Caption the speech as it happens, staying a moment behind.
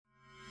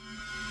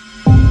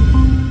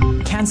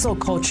Cancel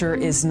culture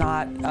is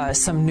not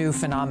some new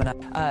phenomena.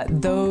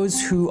 Those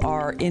who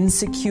are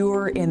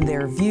insecure in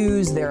their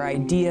views, their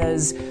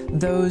ideas,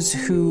 those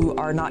who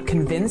are not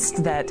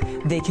convinced that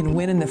they can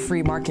win in the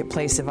free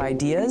marketplace of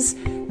ideas,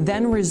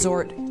 then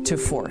resort to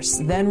force,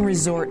 then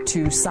resort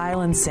to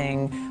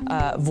silencing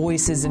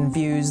voices and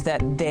views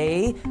that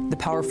they, the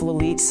powerful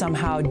elite,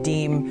 somehow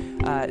deem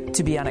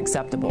to be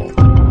unacceptable.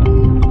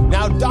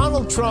 Now,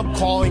 Donald Trump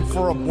calling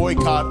for a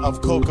boycott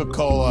of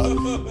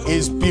Coca-Cola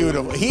is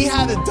beautiful. He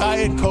had a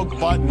Diet Coke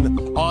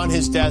button on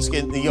his desk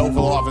in the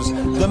Oval Office.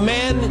 The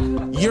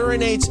man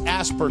urinates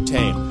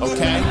aspartame,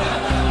 okay?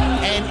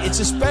 And it's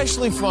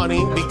especially funny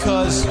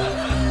because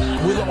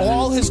with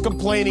all his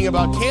complaining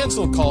about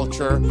cancel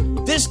culture,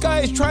 this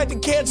guy has tried to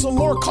cancel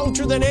more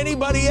culture than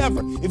anybody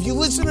ever. If you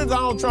listen to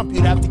Donald Trump,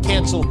 you'd have to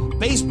cancel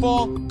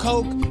baseball,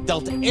 Coke,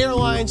 Delta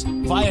Airlines,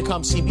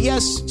 Viacom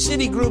CBS,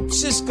 Citigroup,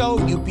 Cisco,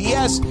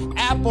 UPS,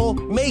 Apple,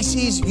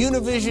 Macy's,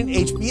 Univision,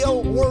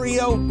 HBO,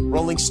 Oreo,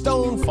 Rolling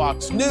Stone,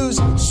 Fox News,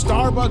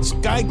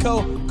 Starbucks,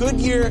 Geico,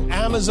 Goodyear,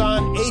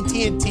 Amazon,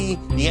 AT&T,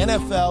 the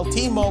NFL,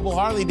 T-Mobile,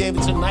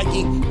 Harley-Davidson,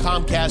 Nike,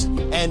 Comcast,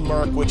 and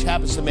Merck, which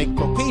happens to make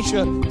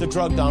Propecia, the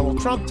drug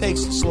Donald Trump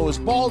takes to slow his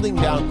balding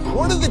down.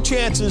 What are the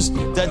chances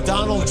that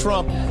Donald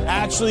Trump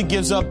actually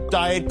gives up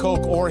Diet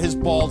Coke or his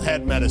bald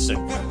head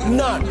medicine?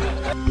 None.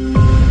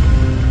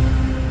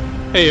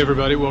 Hey,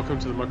 everybody. Welcome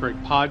to the Muck Rake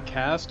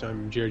Podcast.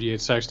 I'm Jared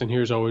Yates Sexton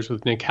here, as always,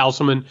 with Nick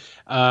Hauselman.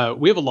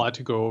 We have a lot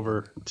to go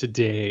over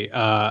today.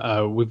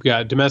 We've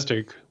got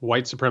domestic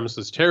white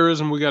supremacist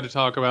terrorism we got to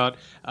talk about.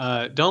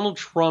 Donald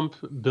Trump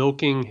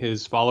bilking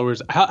his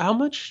followers. How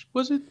much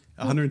was it?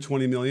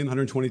 120 million,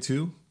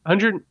 122.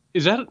 100.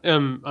 Is that,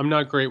 I'm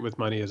not great with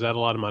money. Is that a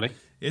lot of money?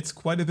 It's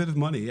quite a bit of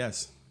money,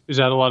 yes. Is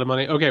that a lot of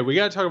money? Okay, we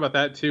got to talk about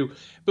that too.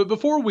 But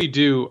before we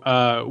do,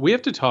 we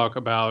have to talk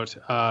about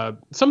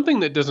something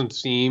that doesn't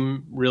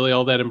seem really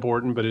all that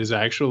important, but is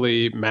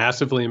actually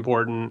massively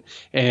important.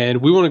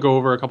 And we want to go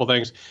over a couple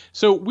things.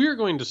 So we're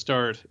going to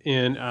start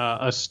in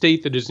a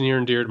state that is near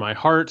and dear to my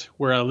heart,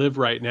 where I live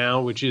right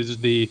now, which is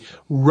the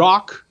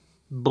rock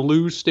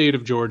blue state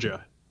of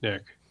Georgia,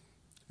 Nick.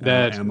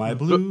 Am I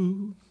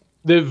blue?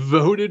 They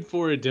voted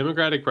for a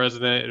Democratic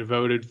president and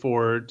voted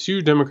for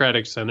 2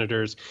 Democratic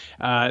senators.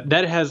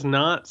 That has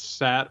not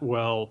sat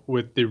well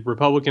with the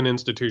Republican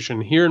institution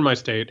here in my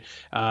state.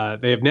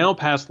 They have now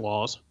passed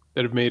laws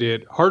that have made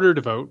it harder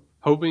to vote,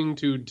 hoping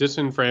to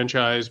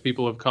disenfranchise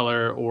people of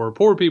color or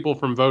poor people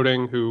from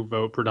voting who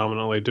vote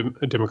predominantly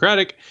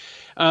Democratic.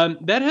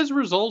 That has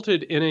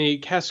resulted in a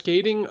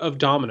cascading of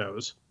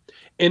dominoes.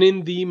 And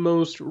in the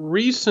most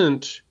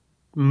recent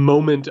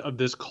moment of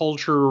this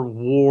culture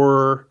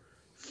war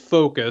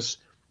focus,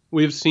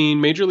 we've seen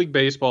Major League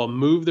Baseball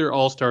move their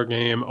All-Star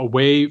game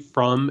away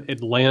from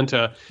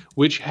Atlanta,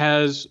 which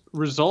has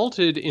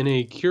resulted in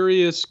a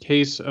curious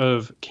case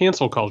of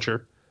cancel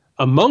culture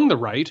among the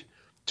right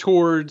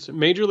towards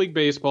Major League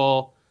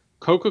Baseball,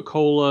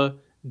 Coca-Cola,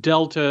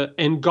 Delta,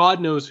 and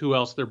God knows who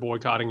else they're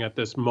boycotting at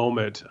this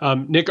moment.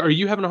 Nick, are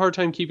you having a hard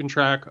time keeping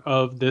track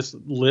of this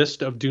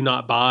list of do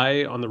not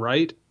buy on the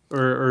right? Or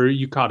are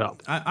you caught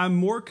up? I'm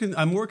more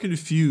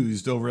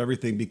confused over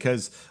everything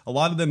because a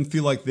lot of them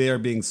feel like they are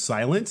being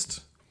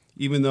silenced,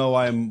 even though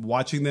I'm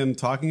watching them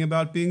talking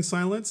about being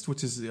silenced,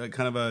 which is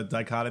kind of a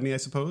dichotomy, I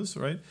suppose,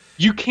 right?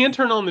 You can't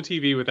turn on the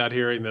TV without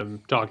hearing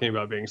them talking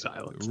about being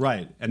silenced,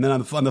 right? And then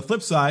on the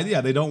flip side,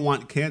 yeah, they don't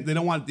want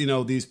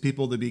these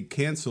people to be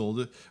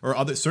canceled or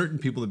other certain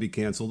people to be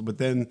canceled, but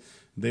then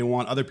they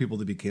want other people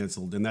to be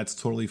canceled, and that's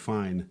totally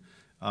fine.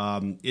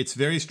 It's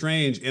very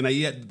strange, and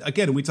yet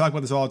again, we talk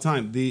about this all the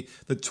time. The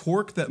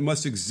torque that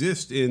must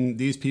exist in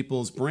these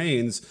people's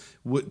brains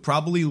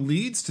probably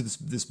leads to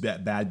this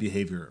bad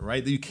behavior,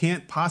 right? That you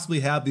can't possibly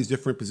have these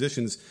different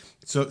positions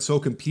so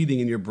competing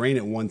in your brain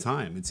at one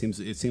time. It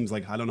seems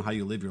like I don't know how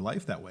you live your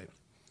life that way.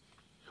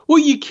 Well,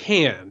 you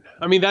can.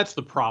 I mean, that's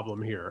the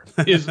problem here,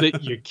 is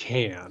that you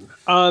can.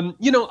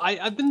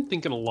 I've been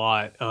thinking a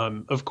lot.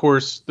 Of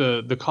course,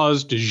 the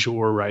cause du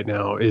jour right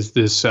now is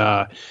this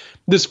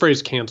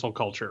phrase cancel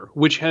culture,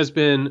 which has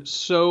been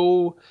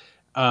so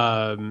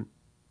fixated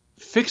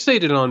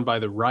on by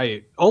the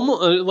right,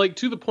 almost like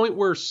to the point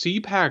where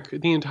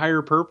CPAC, the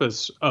entire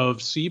purpose of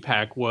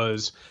CPAC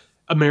was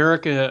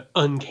America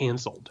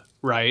uncanceled.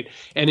 Right.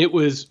 And it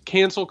was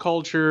cancel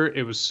culture.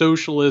 It was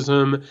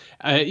socialism.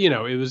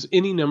 It was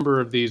any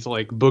number of these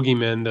like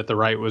boogeymen that the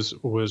right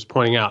was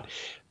pointing out.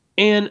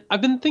 And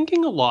I've been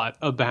thinking a lot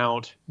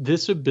about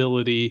this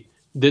ability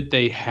that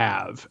they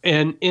have.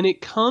 And it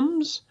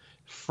comes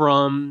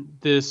from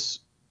this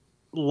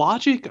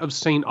logic of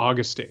St.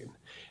 Augustine,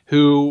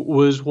 who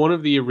was one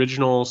of the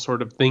original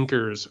sort of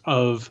thinkers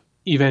of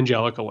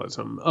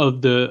evangelicalism,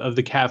 of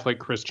the Catholic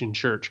Christian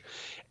Church.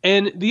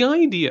 And the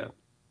idea,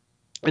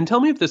 and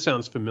tell me if this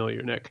sounds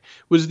familiar, Nick,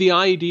 was the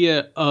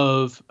idea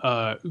of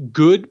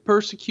good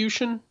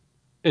persecution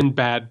and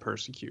bad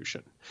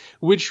persecution,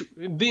 which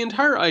the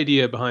entire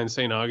idea behind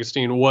St.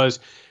 Augustine was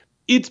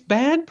it's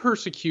bad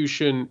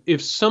persecution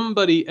if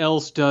somebody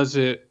else does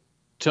it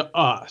to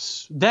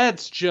us.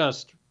 That's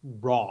just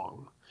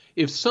wrong.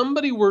 if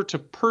somebody were to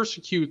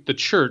persecute the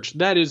church,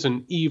 that is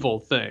an evil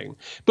thing.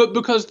 But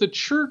because the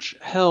church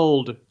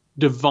held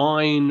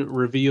divine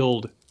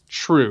revealed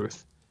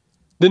truth,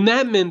 then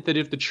that meant that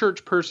if the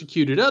church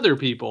persecuted other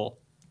people,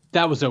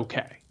 that was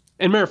okay.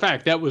 And matter of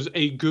fact, that was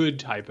a good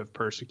type of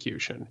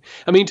persecution.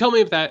 I mean, tell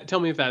me if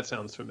that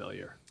sounds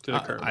familiar to the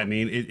current. I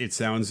mean, it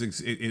sounds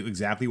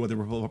exactly what the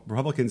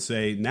Republicans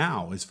say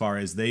now, as far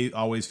as they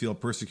always feel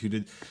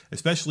persecuted,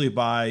 especially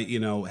by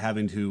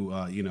having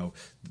to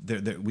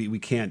we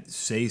can't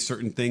say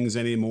certain things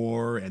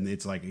anymore, and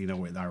it's like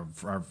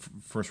our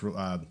First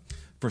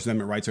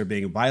Amendment rights are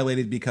being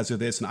violated because of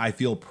this, and I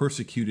feel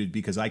persecuted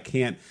because I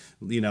can't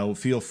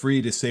feel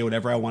free to say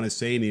whatever I want to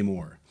say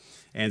anymore.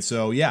 And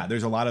so, yeah,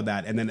 there's a lot of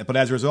that. And then, but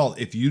as a result,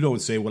 if you don't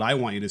say what I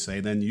want you to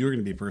say, then you're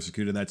going to be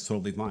persecuted. That's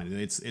totally fine.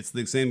 It's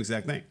the same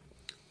exact thing.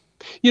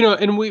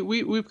 And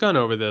we've gone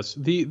over this.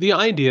 The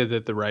idea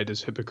that the right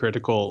is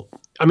hypocritical.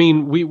 I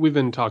mean, we've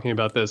been talking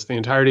about this the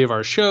entirety of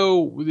our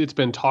show. It's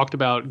been talked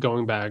about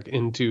going back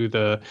into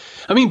back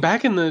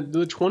in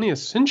the 20th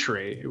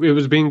century. It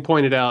was being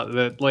pointed out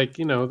that,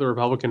 the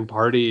Republican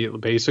Party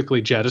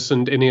basically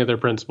jettisoned any of their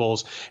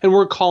principles and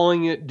were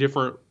calling it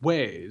different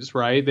ways,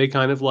 right? They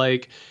kind of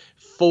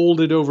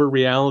folded over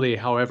reality,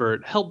 however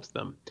it helped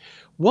them.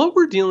 What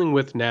we're dealing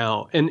with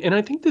now, and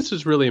I think this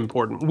is really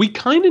important, we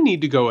kind of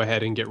need to go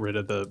ahead and get rid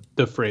of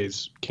the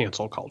phrase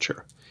cancel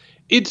culture.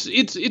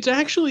 It's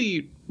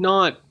actually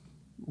not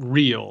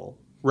real,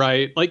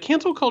 right?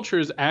 Cancel culture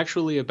is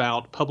actually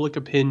about public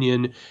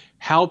opinion,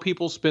 how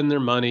people spend their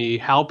money,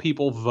 how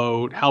people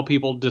vote, how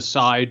people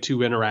decide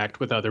to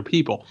interact with other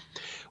people.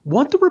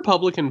 What the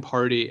Republican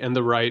Party and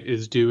the right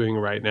is doing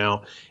right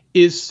now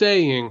is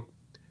saying,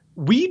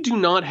 we do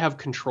not have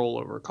control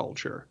over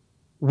culture.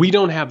 We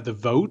don't have the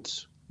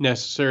votes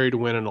necessary to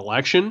win an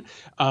election.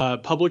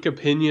 Public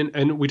opinion,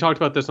 and we talked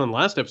about this on the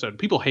last episode,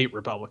 people hate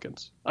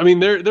Republicans. I mean,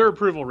 their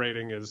approval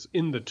rating is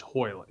in the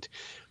toilet.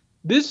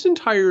 This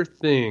entire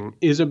thing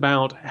is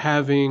about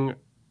having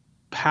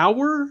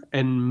power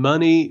and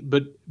money,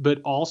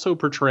 but also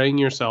portraying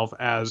yourself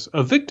as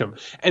a victim.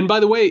 And by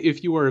the way,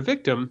 if you are a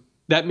victim,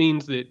 that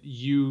means that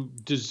you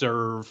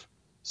deserve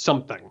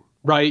something.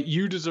 Right?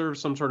 You deserve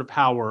some sort of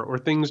power, or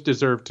things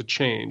deserve to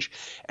change.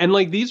 And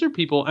these are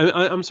people,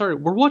 I'm sorry,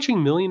 we're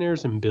watching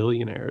millionaires and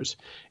billionaires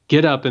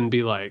get up and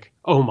be like,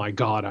 oh my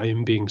God, I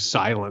am being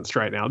silenced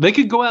right now. They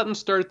could go out and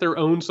start their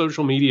own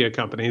social media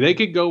company. They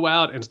could go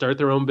out and start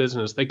their own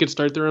business. They could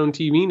start their own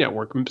TV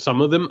network.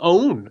 Some of them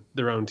own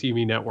their own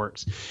TV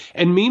networks.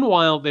 And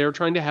meanwhile, they're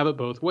trying to have it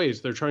both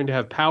ways. They're trying to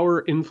have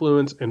power,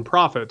 influence, and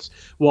profits,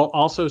 while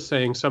also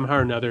saying somehow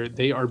or another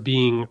they are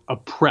being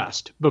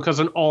oppressed because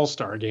an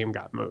all-star game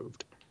got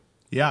moved.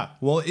 Yeah.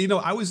 Well,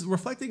 I was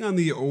reflecting on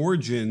the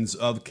origins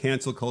of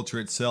cancel culture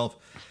itself.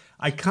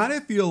 I kind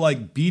of feel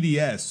like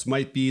BDS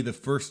might be the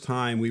first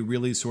time we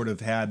really sort of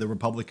had the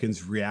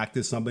Republicans react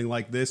to something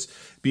like this.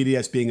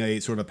 BDS being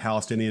a sort of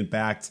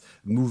Palestinian-backed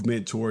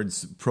movement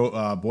towards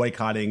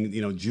boycotting,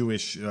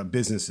 Jewish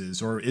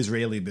businesses or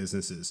Israeli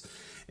businesses.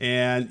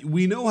 And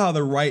we know how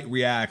the right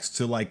reacts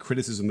to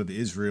criticism of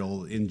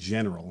Israel in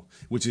general,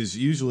 which is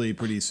usually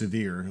pretty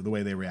severe, the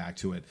way they react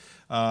to it.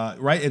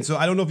 Right. And so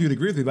I don't know if you'd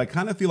agree with me, but I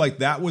kind of feel like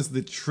that was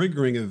the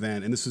triggering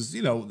event. And this is,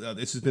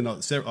 this has been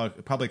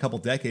probably a couple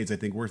decades, I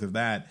think, worth of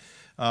that.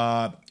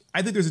 I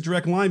think there's a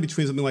direct line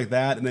between something like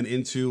that and then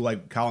into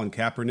Colin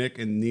Kaepernick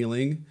and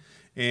kneeling.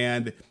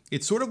 And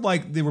it's sort of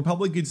like the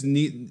Republicans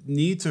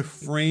need to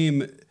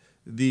frame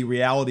the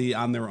reality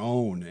on their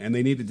own, and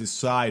they need to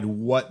decide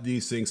what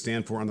these things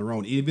stand for on their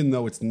own, even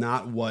though it's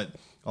not what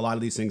a lot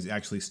of these things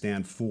actually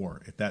stand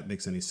for, if that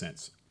makes any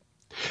sense.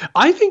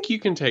 I think you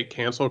can take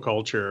cancel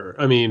culture.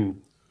 I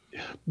mean,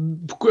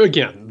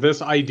 again,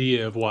 this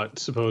idea of what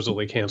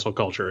supposedly cancel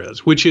culture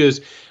is, which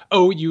is,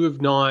 oh, you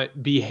have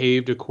not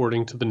behaved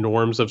according to the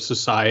norms of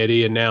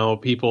society, and now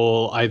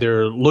people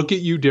either look at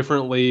you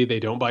differently, they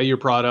don't buy your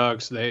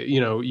products, they,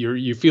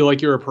 you feel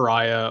like you're a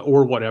pariah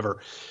or whatever.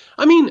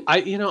 I mean, I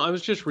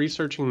was just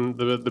researching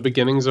the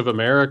beginnings of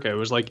America. It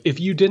was like, if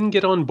you didn't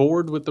get on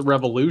board with the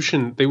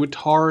revolution, they would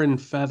tar and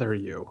feather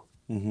you.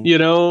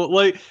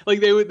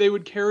 Mm-hmm. They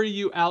would carry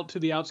you out to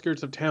the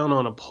outskirts of town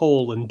on a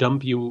pole and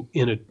dump you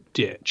in a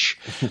ditch.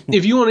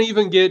 If you want to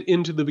even get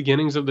into the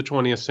beginnings of the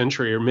 20th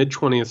century or mid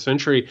 20th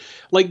century,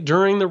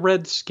 during the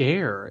Red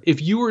Scare, if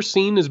you were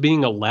seen as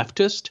being a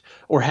leftist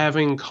or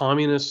having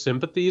communist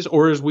sympathies,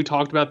 or as we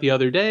talked about the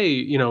other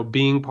day,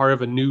 being part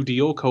of a New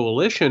Deal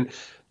coalition,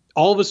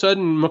 all of a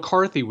sudden,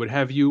 McCarthy would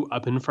have you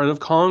up in front of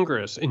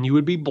Congress and you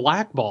would be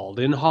blackballed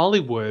in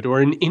Hollywood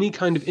or in any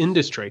kind of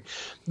industry.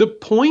 The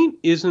point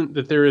isn't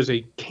that there is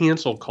a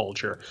cancel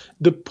culture.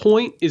 The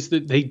point is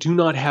that they do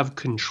not have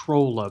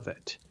control of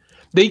it.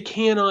 They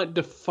cannot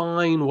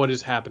define what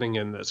is happening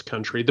in this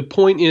country. The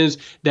point is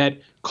that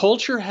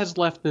culture has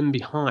left them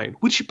behind,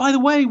 which, by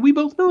the way, we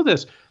both know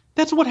this.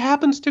 That's what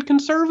happens to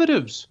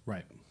conservatives.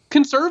 Right.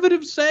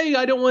 Conservatives say,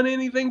 I don't want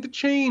anything to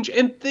change,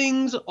 and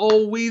things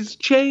always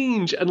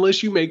change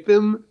unless you make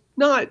them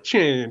not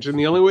change. And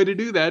the only way to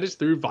do that is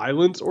through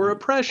violence or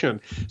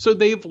oppression. So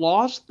they've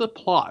lost the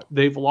plot.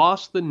 They've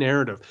lost the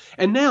narrative.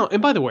 And now,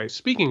 and by the way,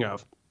 speaking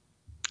of,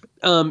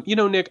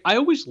 Nick, I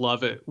always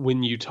love it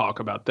when you talk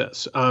about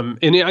this. And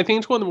I think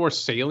it's one of the more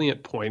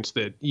salient points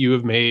that you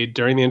have made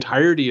during the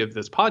entirety of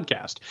this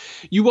podcast.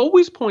 You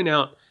always point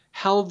out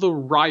how the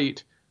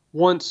right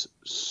wants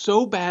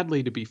so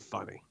badly to be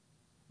funny.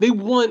 They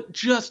want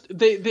just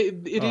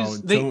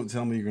don't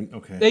tell me you're gonna.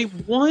 Okay.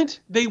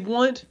 They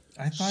want.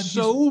 I thought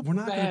so we're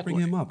not going to bring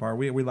badly. him up, are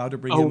we? Are we allowed to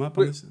bring him up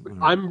on this?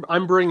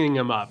 I'm bringing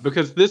him up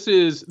because this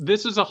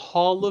is a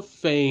Hall of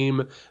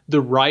Fame.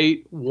 The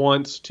right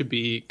wants to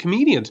be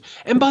comedians,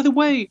 and by the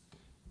way,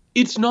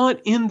 it's not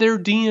in their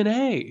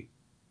DNA.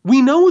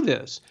 We know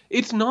this.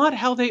 It's not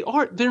how they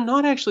are. They're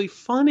not actually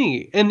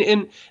funny,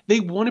 and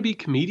they want to be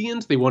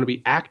comedians. They want to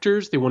be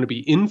actors. They want to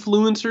be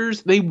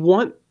influencers. They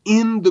want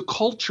in the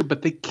culture,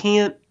 but they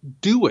can't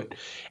do it.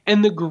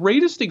 And the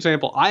greatest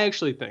example, I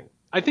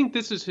think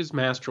this is his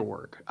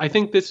masterwork. I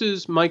think this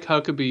is Mike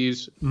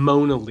Huckabee's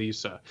Mona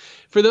Lisa.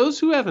 For those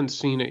who haven't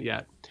seen it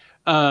yet,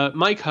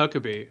 Mike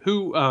Huckabee,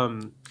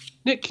 who,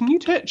 Nick, can you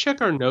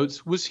check our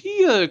notes? Was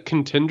he a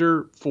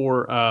contender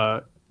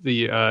for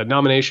the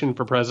nomination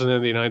for president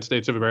of the United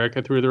States of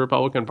America through the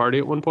Republican Party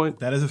at one point?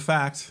 That is a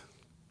fact.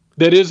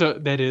 That is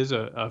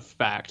a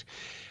fact.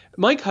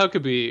 Mike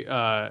Huckabee,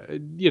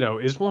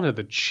 is one of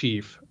the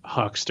chief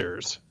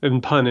hucksters,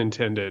 and pun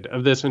intended,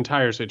 of this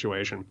entire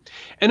situation.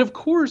 And of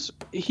course,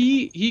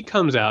 he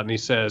comes out and he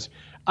says,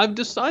 I've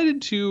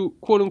decided to,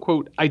 quote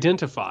unquote,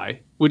 identify,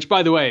 which,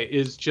 by the way,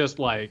 is just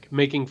like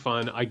making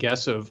fun, I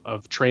guess,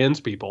 of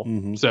trans people.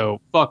 Mm-hmm. So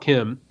fuck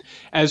him,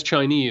 as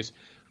Chinese.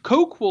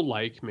 Coke will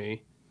like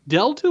me.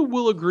 Delta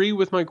will agree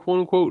with my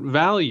quote-unquote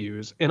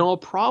values, and I'll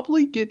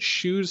probably get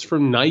shoes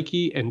from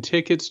Nike and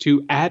tickets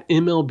to at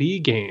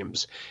MLB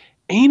games.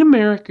 Ain't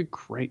America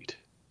great?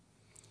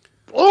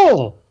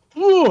 Oh,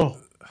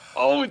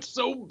 it's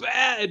so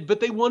bad, but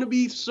they want to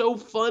be so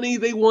funny.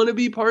 They want to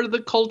be part of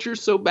the culture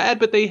so bad,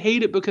 but they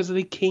hate it because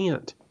they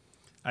can't.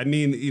 I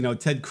mean,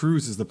 Ted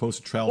Cruz is the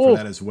poster child for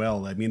that as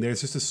well. I mean,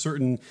 there's just a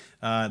certain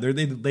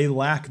they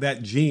lack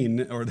that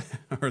gene or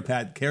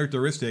that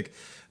characteristic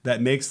that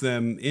makes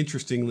them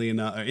interesting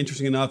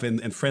enough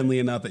and friendly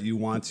enough that you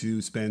want to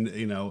spend,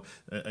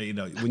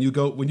 when you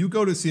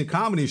go to see a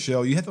comedy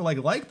show, you have to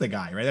like the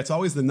guy, right? That's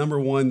always the number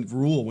one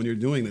rule when you're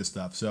doing this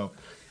stuff. So,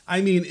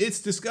 I mean,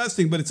 it's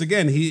disgusting, but it's,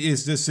 again, he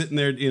is just sitting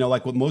there,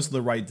 like what most of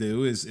the right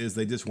do is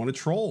they just want to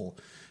troll.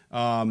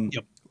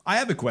 Yep. I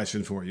have a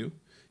question for you.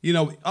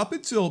 Up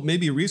until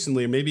maybe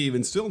recently, or maybe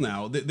even still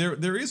now,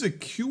 there is a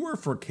cure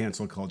for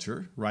cancel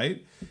culture,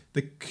 right?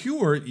 The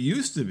cure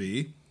used to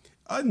be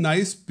a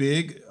nice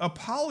big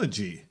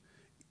apology.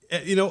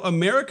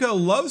 America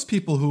loves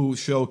people who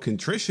show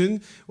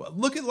contrition.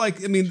 Look at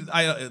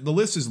the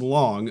list is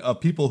long of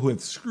people who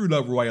have screwed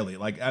up royally.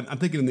 Like I'm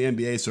thinking in the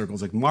NBA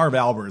circles, like Marv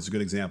Albert is a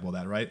good example of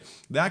that, right?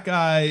 That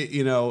guy,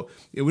 we don't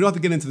have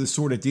to get into the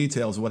sort of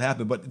details of what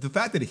happened, but the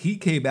fact that he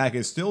came back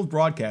is still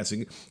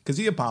broadcasting because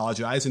he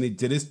apologized and he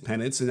did his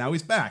penance and now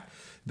he's back.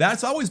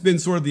 That's always been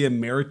sort of the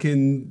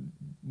American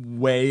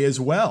way as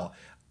well.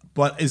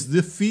 But is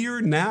the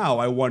fear now,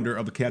 I wonder,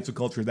 of the cancel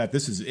culture that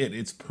this is it?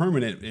 It's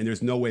permanent and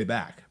there's no way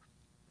back.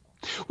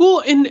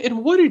 Well,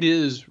 and what it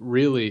is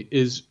really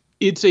is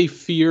it's a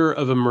fear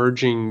of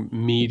emerging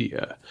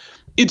media.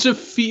 It's a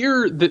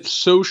fear that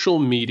social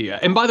media,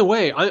 and by the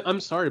way, I'm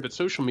sorry, but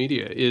social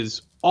media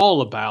is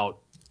all about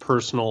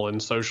personal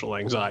and social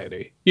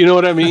anxiety. You know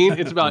what I mean?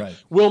 It's about,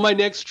 right. Will my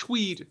next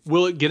tweet,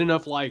 will it get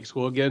enough likes?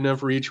 Will it get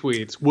enough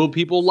retweets? Will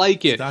people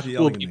like it? Stop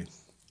yelling at me.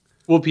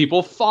 Will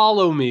people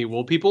follow me?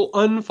 Will people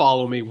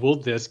unfollow me? Will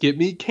this get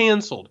me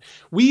canceled?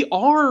 We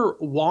are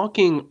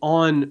walking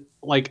on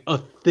like a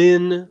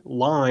thin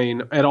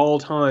line at all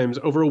times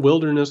over a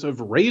wilderness of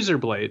razor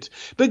blades.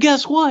 But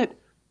guess what?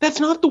 That's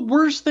not the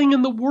worst thing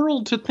in the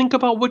world to think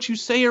about what you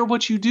say or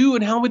what you do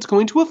and how it's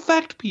going to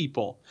affect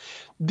people.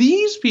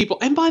 These people,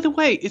 and by the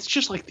way, it's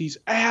just like these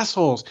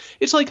assholes.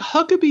 It's like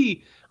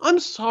Huckabee. I'm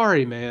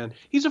sorry, man.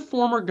 He's a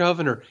former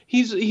governor.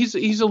 He's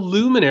a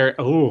luminary.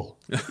 Oh,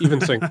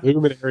 even saying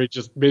luminary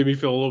just made me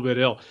feel a little bit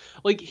ill.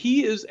 Like,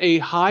 he is a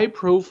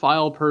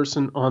high-profile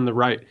person on the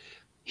right.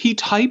 He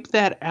typed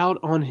that out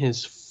on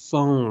his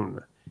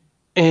phone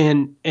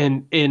and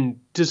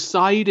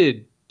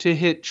decided to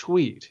hit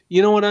tweet.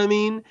 You know what I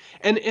mean?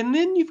 And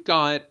then you've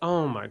got,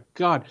 oh my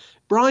God,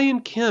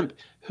 Brian Kemp,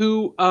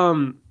 who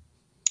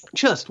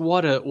just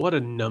what a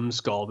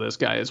numbskull this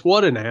guy is.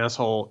 What an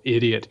asshole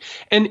idiot.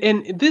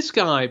 And this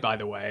guy, by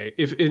the way,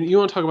 if you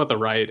want to talk about the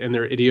right and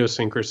their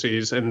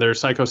idiosyncrasies and their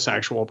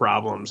psychosexual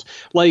problems,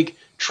 like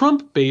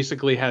Trump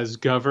basically has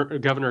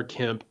Governor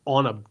Kemp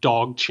on a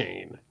dog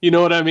chain. You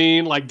know what I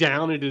mean? Like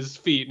down at his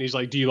feet. And he's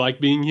like, do you like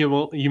being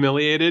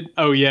humiliated?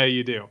 Oh, yeah,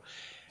 you do.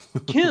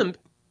 Kemp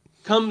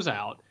comes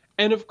out.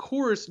 And of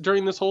course,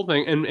 during this whole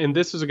thing, and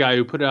this is a guy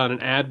who put out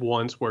an ad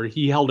once where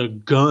he held a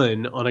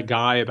gun on a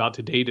guy about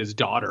to date his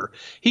daughter.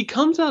 He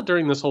comes out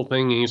during this whole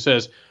thing and he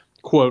says,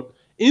 quote,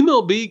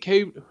 MLB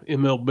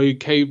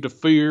caved to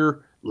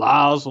fear.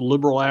 lies of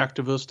liberal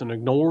activists and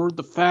ignored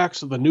the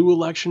facts of the new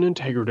election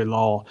integrity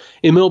law.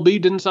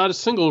 MLB didn't cite a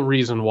single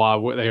reason why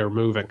they are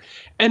moving.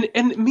 And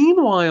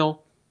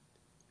meanwhile,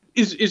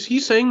 is he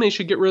saying they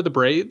should get rid of the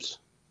Braves,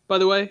 by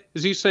the way?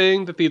 Is he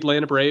saying that the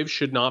Atlanta Braves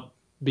should not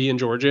be in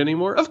Georgia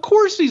anymore? Of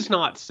course he's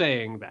not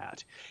saying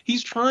that.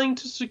 He's trying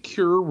to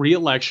secure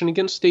re-election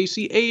against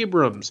Stacey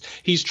Abrams.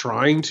 He's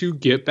trying to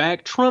get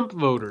back Trump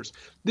voters.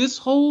 This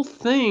whole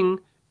thing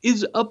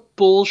is a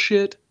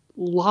bullshit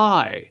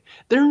lie.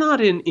 They're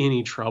not in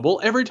any trouble.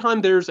 Every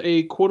time there's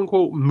a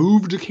quote-unquote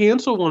move to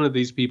cancel one of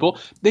these people,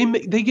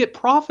 they get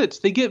profits.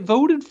 They get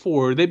voted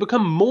for. They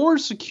become more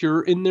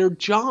secure in their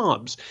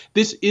jobs.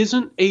 This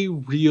isn't a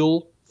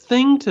real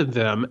thing to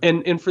them,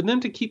 and for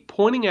them to keep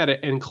pointing at it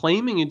and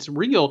claiming it's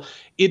real,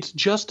 it's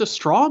just a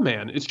straw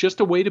man. It's just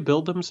a way to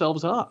build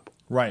themselves up.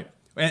 Right.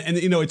 And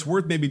it's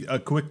worth maybe a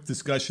quick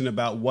discussion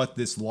about what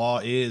this law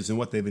is and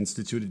what they've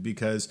instituted,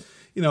 because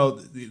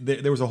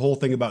there was a whole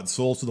thing about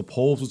Souls to the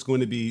Polls was going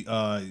to be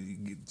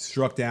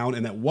struck down,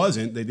 and that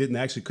wasn't. They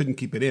couldn't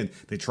keep it in.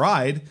 They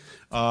tried,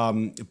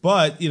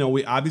 but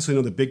we obviously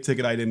know the big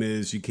ticket item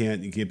is you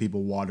can't give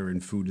people water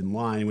and food in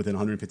line within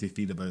 150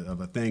 feet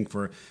of a thing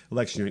for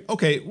electioneering.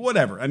 Okay,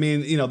 whatever. I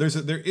mean,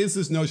 there is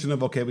this notion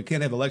of, okay, we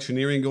can't have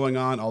electioneering going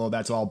on, although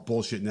that's all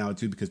bullshit now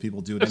too, because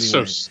people do it anyway. That's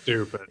so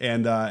stupid.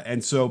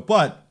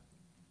 But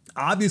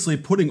obviously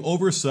putting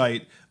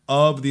oversight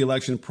of the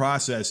election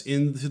process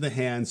into the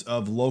hands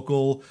of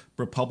local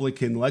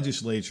Republican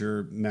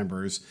legislature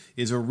members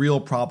is a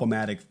real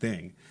problematic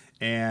thing.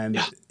 And,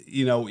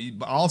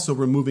 also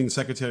removing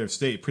Secretary of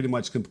State pretty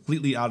much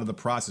completely out of the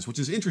process, which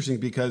is interesting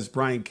because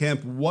Brian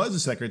Kemp was a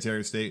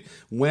Secretary of State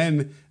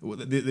when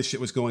this shit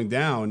was going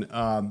down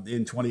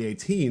in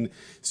 2018.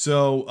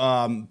 So,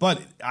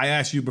 but I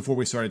asked you before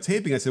we started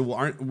taping, I said,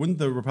 well, wouldn't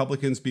the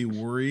Republicans be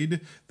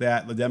worried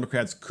that the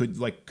Democrats could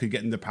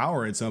get into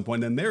power at some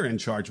point and they're in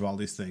charge of all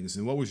these things?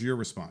 And what was your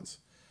response?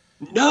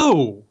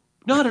 No,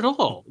 not at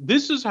all.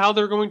 This is how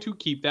they're going to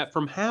keep that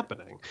from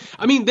happening.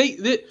 I mean,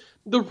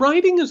 the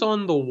writing is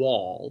on the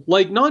wall,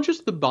 like not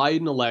just the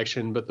Biden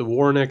election, but the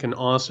Warnock and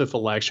Ossoff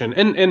election.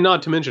 And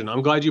not to mention,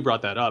 I'm glad you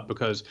brought that up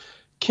because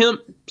Kemp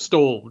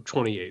stole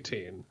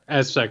 2018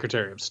 as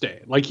Secretary of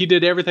State. Like he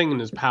did everything in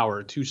his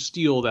power to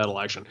steal that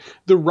election.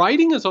 The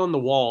writing is on the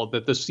wall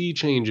that the sea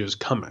change is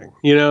coming.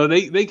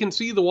 They can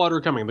see the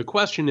water coming. The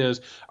question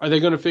is, are they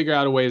going to figure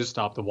out a way to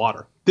stop the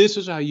water? This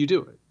is how you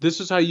do it.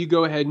 This is how you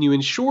go ahead and you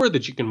ensure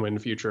that you can win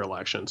future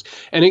elections.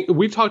 And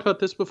we've talked about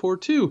this before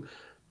too.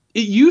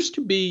 It used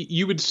to be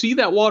you would see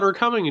that water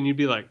coming and you'd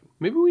be like,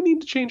 maybe we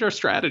need to change our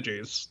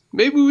strategies.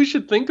 Maybe we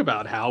should think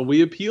about how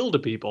we appeal to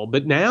people.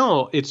 But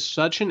now it's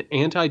such an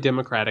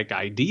anti-democratic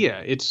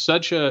idea. It's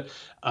such a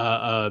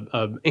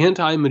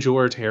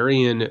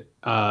anti-majoritarian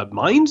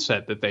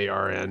mindset that they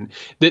are in,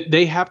 that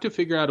they have to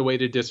figure out a way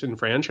to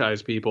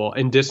disenfranchise people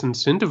and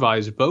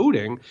disincentivize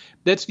voting.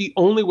 That's the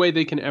only way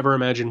they can ever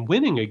imagine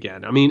winning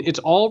again. I mean, it's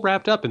all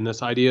wrapped up in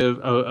this idea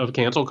of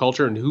cancel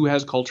culture and who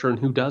has culture and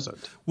who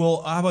doesn't.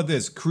 Well, how about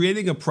this?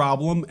 Creating a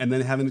problem and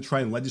then having to try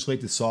and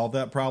legislate to solve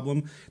that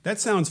problem. That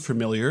sounds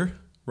familiar.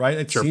 Right?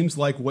 It seems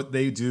like what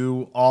they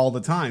do all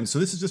the time. So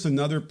this is just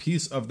another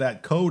piece of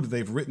that code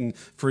they've written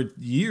for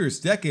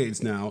years,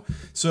 decades now.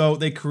 So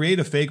they create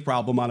a fake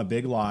problem on a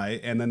big lie,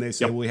 and then they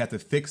say, well, we have to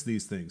fix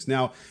these things.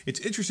 Now,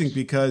 it's interesting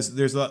because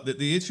there's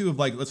the issue of,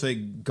 like, let's say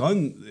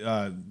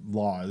gun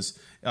laws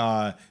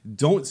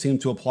don't seem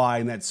to apply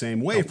in that same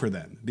way for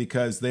them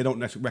because they don't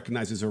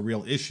recognize it's a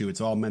real issue.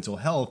 It's all mental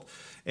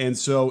health. And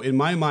so in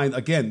my mind,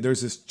 again,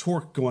 there's this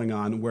torque going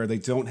on where they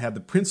don't have the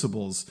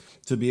principles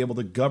to be able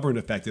to govern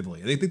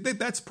effectively. And I think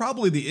that's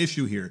probably the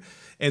issue here.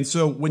 And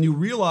so when you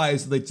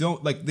realize they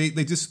don't, like, they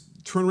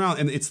just turn around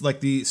and it's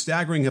like the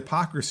staggering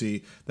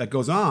hypocrisy that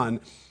goes on.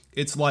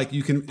 It's like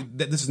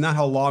this is not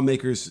how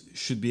lawmakers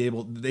should be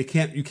able,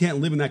 you can't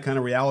live in that kind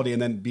of reality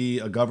and then be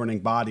a governing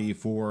body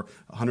for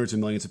hundreds of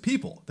millions of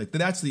people. Like,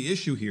 that's the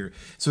issue here.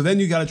 So then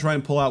you got to try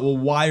and pull out, well,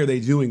 why are they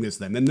doing this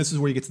then? And this is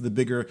where you get to the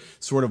bigger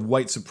sort of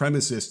white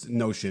supremacist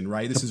notion,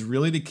 right? This is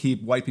really to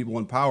keep white people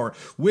in power,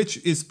 which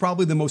is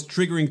probably the most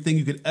triggering thing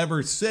you could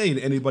ever say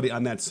to anybody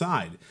on that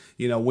side.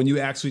 When you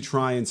actually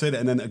try and say that,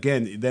 and then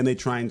again, they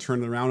try and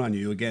turn it around on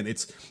you again.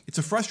 It's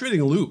a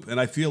frustrating loop, and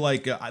I feel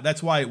like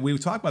that's why we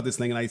talk about this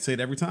thing, and I say it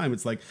every time.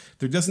 It's like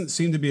there doesn't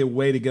seem to be a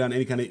way to get on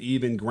any kind of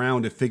even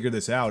ground to figure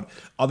this out,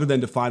 other than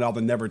to find all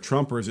the never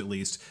Trumpers.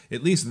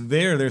 At least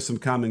there's some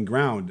common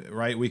ground,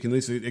 right? We can at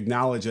least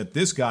acknowledge that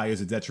this guy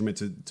is a detriment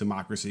to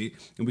democracy,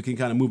 and we can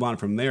kind of move on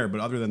from there.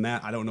 But other than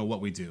that, I don't know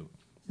what we do.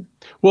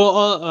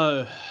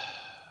 Well,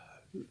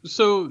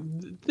 so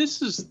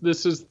this is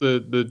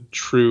the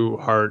true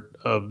heart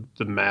of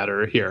the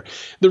matter here.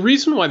 The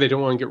reason why they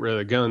don't want to get rid of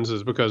the guns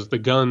is because the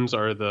guns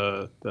are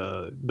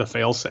the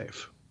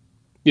fail-safe.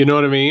 You know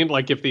what I mean?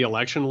 Like, if the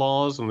election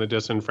laws and the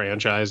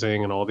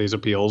disenfranchising and all these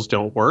appeals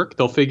don't work,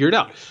 they'll figure it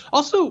out.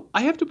 Also,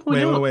 I have to point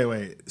out.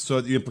 Wait.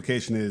 So the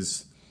implication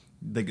is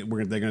they're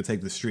going to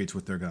take the streets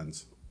with their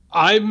guns.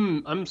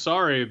 I'm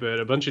sorry, but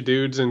a bunch of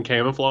dudes in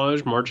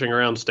camouflage marching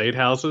around state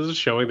houses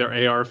showing their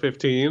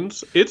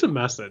AR-15s, it's a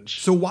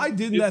message. So why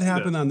didn't that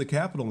happen on the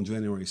Capitol on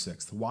January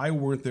 6th? Why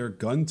weren't there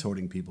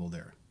gun-toting people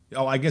there?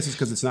 Oh, I guess it's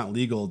because it's not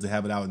legal to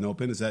have it out in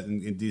open. Is that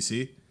in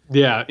D.C.?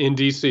 Yeah, in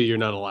D.C. you're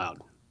not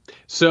allowed.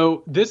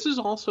 So this is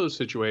also a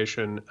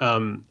situation.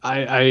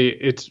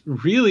 It's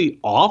really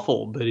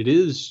awful, but it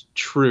is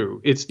true.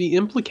 It's the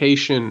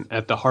implication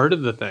at the heart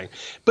of the thing.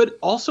 But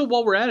also,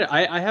 while we're at it,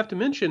 I have to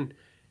mention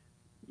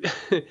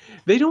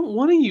they don't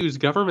want to use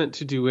government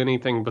to do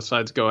anything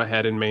besides go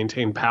ahead and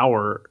maintain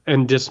power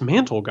and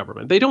dismantle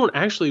government. They don't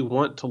actually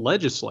want to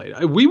legislate.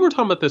 We were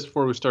talking about this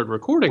before we started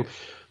recording.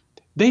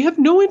 They have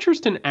no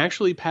interest in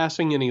actually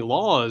passing any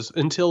laws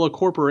until a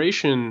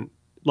corporation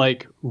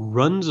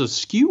runs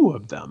askew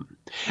of them.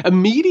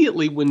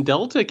 Immediately when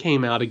Delta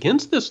came out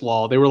against this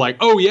law, they were like,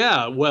 oh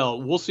yeah, well,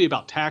 we'll see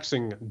about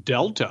taxing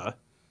Delta.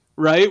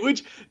 Right,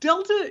 which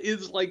Delta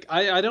is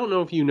I don't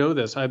know if you know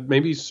this.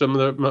 Maybe some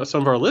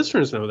of our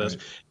listeners know this.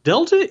 Right.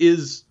 Delta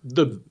is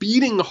the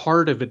beating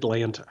heart of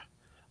Atlanta.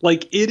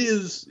 That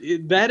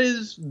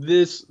is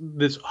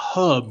this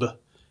hub.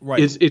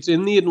 Right. It's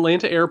in the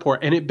Atlanta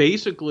airport, and it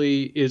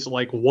basically is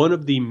one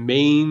of the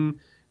main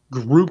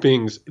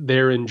groupings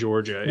there in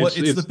Georgia. Well,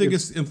 it's the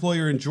biggest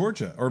employer in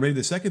Georgia, or maybe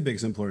the second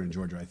biggest employer in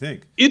Georgia, I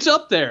think. It's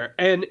up there,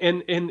 and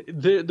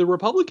the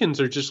Republicans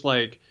are just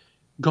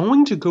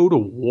going to go to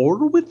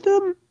war with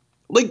them?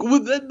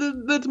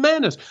 That's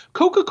madness.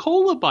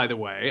 Coca-Cola, by the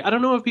way, I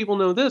don't know if people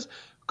know this.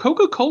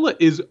 Coca-Cola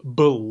is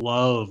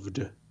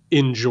beloved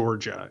in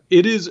Georgia.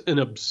 It is an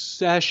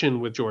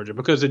obsession with Georgia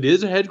because it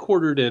is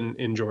headquartered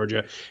in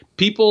Georgia.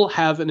 People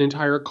have an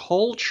entire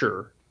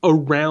culture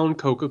around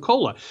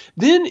Coca-Cola.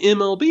 Then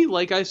MLB,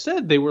 like I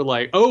said, they were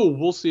like, oh,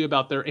 we'll see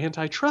about their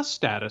antitrust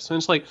status. And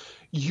it's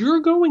you're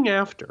going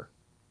after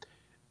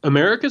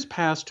America's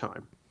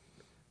pastime,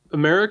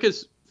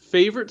 America's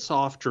favorite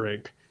soft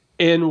drink,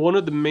 and one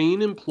of the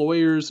main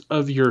employers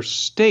of your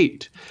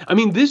state. I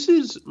mean, this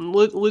is,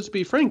 let's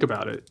be frank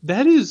about it,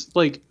 that is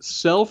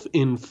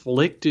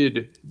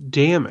self-inflicted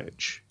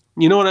damage.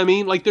 You know what I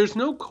mean? There's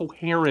no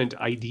coherent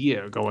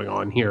idea going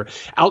on here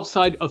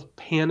outside of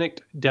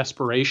panicked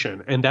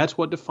desperation, and that's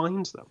what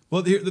defines them.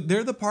 Well,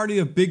 they're the party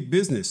of big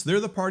business.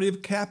 They're the party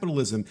of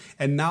capitalism,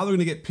 and now they're going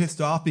to get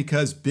pissed off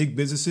because big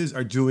businesses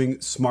are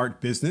doing smart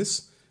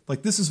business.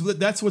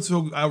 That's what's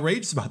so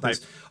outrageous about this.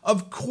 Right.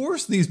 Of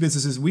course, these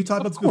businesses, we talked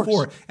about this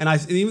before, and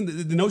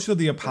even the notion of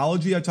the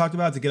apology I talked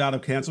about to get out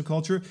of cancel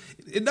culture,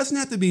 it doesn't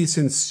have to be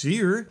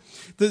sincere.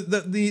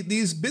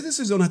 These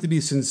businesses don't have to be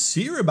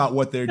sincere about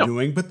what they're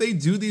doing, but they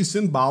do these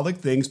symbolic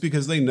things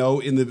because they know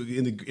in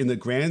the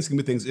grand scheme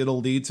of things it'll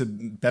lead to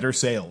better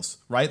sales,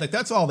 right?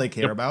 That's all they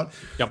care about.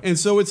 Yep. And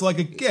so it's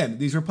again,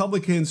 these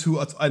Republicans who,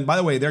 and by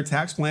the way, their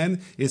tax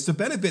plan is to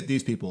benefit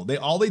these people.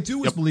 All they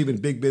do is believe in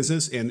big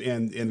business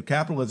and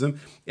capitalism.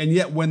 And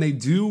yet when they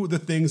do the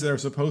things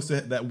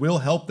that will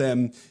help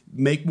them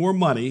make more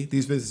money,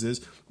 these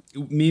businesses,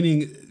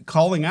 meaning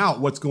calling out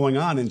what's going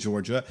on in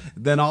Georgia,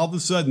 then all of a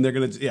sudden they're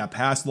going to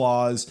pass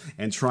laws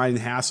and try and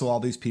hassle all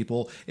these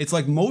people. It's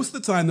most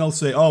of the time they'll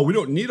say, oh, we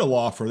don't need a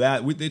law for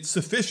that. It's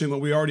sufficient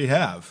what we already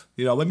have.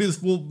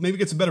 We'll maybe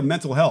get some better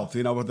mental health,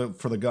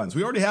 for the guns.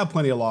 We already have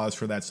plenty of laws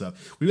for that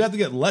stuff. We have to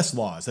get less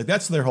laws.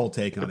 That's their whole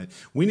take on it.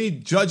 We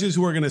need judges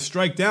who are going to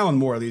strike down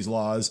more of these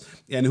laws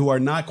and who are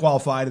not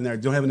qualified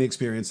and don't have any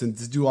experience and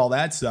to do all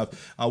that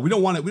stuff. We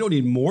don't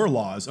need more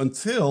laws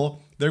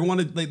until they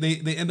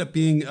end up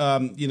being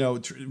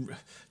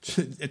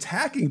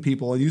attacking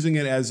people and using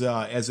it as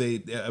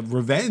a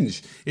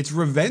revenge. It's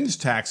revenge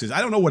taxes.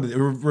 I don't know what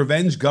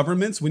revenge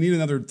governments. We need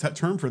another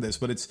term for this,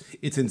 but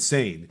it's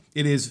insane.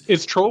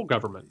 It's troll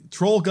government.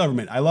 Troll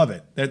government. I love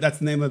it. That's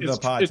the name of the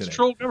pod today. It's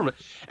troll government.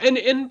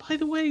 And by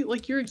the way,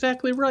 you're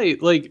exactly right.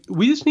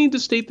 We just need to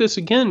state this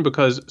again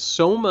because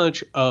so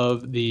much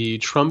of the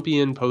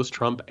Trumpian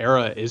post-Trump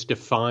era is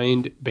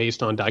defined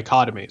based on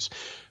dichotomies.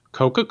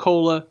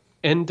 Coca-Cola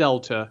and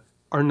Delta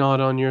are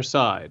not on your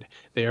side.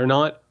 They are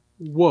not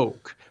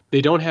woke. They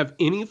don't have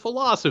any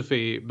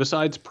philosophy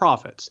besides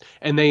profits.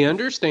 And they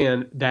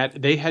understand that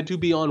they had to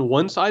be on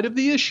one side of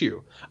the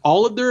issue.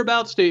 All of their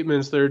about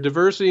statements, their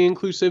diversity,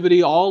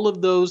 inclusivity, all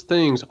of those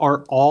things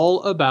are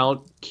all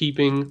about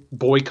keeping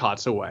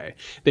boycotts away.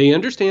 They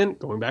understand,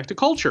 going back to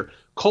culture,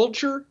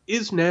 culture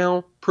is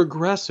now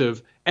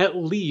progressive, at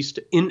least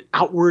in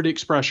outward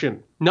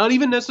expression. Not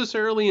even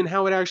necessarily in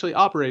how it actually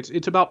operates.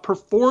 It's about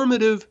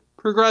performative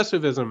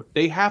progressivism.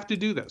 They have to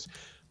do this.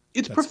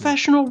 It's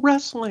professional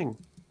wrestling.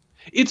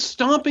 It's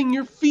stomping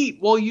your feet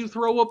while you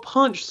throw a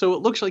punch so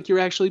it looks like you're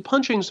actually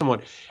punching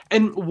someone.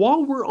 And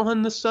while we're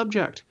on the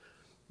subject,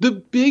 the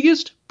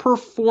biggest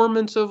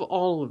performance of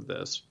all of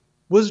this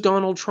was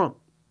Donald Trump,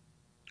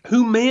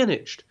 who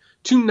managed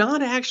to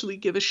not actually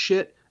give a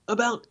shit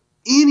about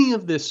any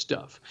of this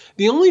stuff.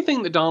 The only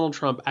thing that Donald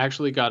Trump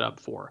actually got up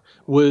for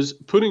was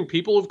putting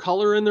people of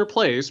color in their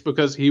place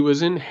because he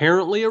was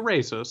inherently a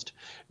racist,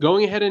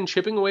 going ahead and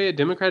chipping away at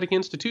democratic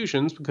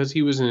institutions because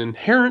he was an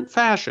inherent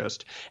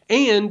fascist,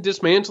 and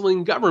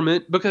dismantling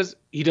government because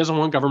he doesn't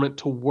want government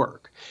to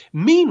work.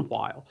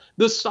 Meanwhile,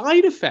 the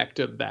side effect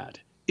of that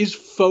is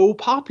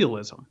faux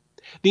populism.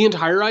 The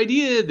entire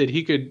idea that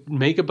he could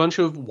make a bunch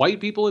of white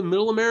people in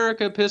middle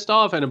America pissed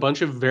off and a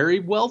bunch of very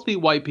wealthy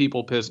white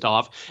people pissed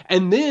off.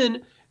 And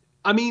then,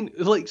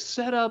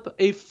 set up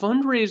a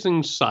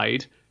fundraising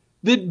site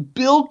that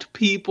bilked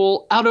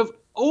people out of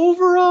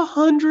over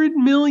 $100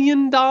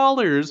 million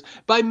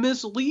by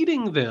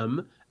misleading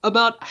them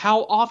about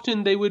how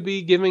often they would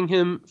be giving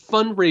him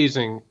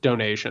fundraising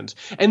donations.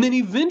 And then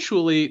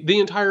eventually the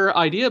entire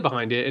idea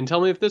behind it, and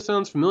tell me if this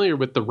sounds familiar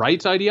with the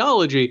right's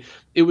ideology,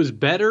 it was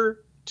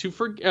better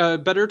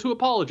to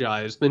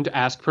apologize than to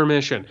ask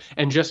permission,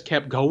 and just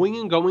kept going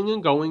and going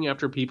and going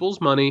after people's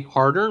money,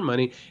 hard-earned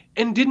money,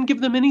 and didn't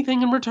give them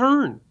anything in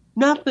return.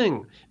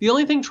 Nothing. The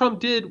only thing Trump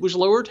did was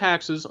lower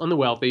taxes on the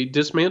wealthy,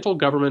 dismantle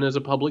government as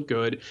a public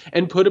good,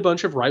 and put a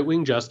bunch of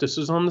right-wing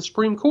justices on the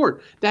Supreme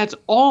Court. That's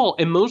all.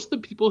 And most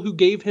of the people who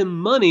gave him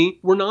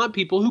money were not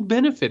people who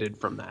benefited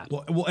from that.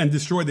 Well, and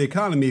destroyed the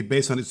economy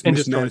based on its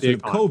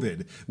mismanagement of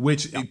COVID,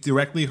 which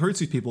directly hurts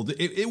these people.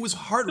 It was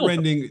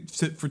heartrending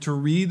to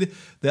read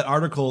that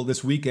article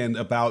this weekend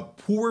about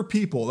poor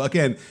people.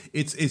 Again,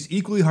 it's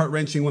equally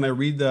heart-wrenching when I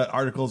read the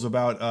articles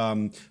about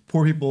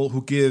poor people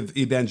who give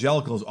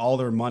evangelicals all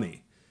their money.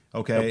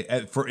 Okay,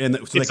 yep. So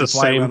they can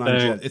fly around on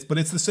jets. But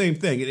it's the same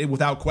thing,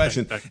 without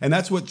question. And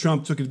that's what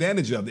Trump took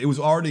advantage of. It was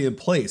already in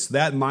place,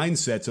 that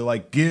mindset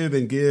to give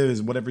and give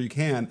as whatever you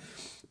can.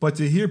 But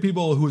to hear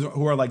people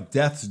who are like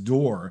death's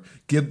door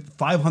give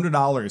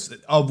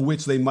 $500, of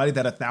which they might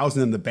have had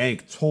 $1,000 in the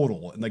bank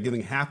total, and they're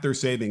giving half their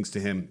savings to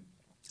him.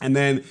 And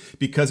then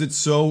because it's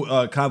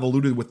so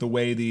convoluted with the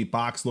way the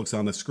box looks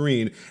on the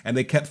screen, and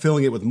they kept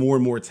filling it with more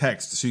and more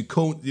text. So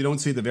you don't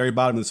see at the very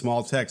bottom of the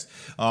small text.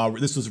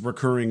 This was a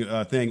recurring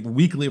thing.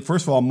 Weekly,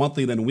 first of all,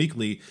 monthly, then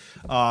weekly.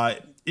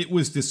 It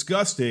was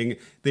disgusting.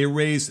 They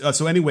raised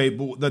so anyway.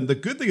 The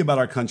good thing about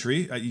our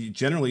country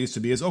generally used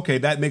to be is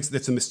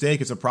that's a mistake,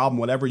 it's a problem,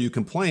 whatever. You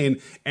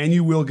complain and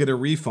you will get a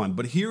refund.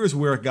 But here is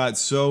where it got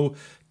so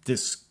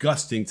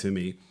disgusting to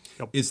me.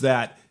 Yep. Is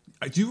that,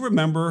 do you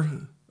remember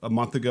a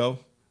month ago?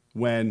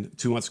 2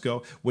 months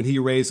ago, when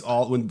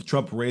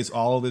Trump raised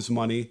all of this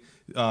money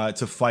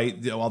to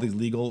fight all these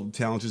legal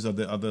challenges of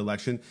the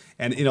election,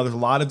 and there's a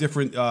lot of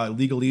different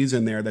legalese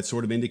in there that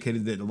sort of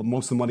indicated that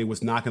most of the money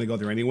was not going to go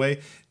there anyway.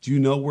 Do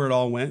you know where it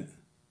all went?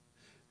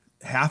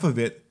 Half of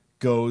it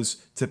goes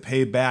to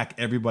pay back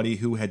everybody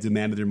who had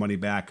demanded their money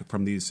back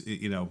from these,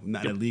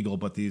 not illegal,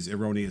 but these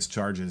erroneous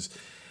charges.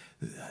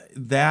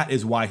 That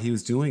is why he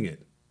was doing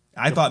it.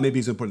 I thought maybe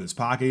he's going to put it in his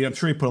pocket. I'm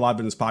sure he put a lot of it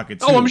in his pocket,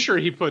 too. Oh, I'm sure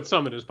he put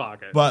some in his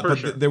pocket. But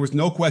sure. There was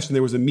no question.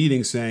 There was a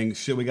meeting saying,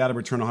 shit, we got to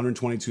return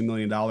 $122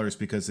 million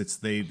because it's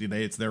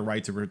their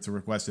right to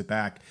request it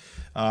back.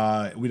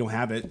 We don't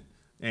have it.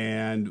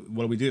 And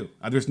what do?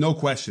 There's no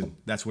question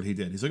that's what he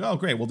did. He's like, oh,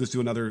 great. We'll just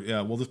do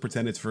another. We'll just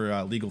pretend it's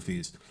for legal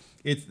fees.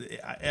 Every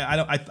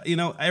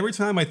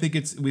time I think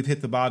we've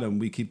hit the bottom,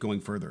 we keep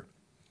going further.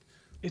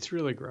 It's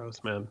really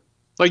gross, man.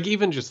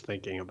 Even just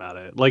thinking about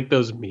it,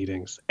 those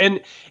meetings.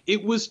 And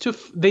it was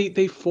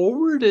they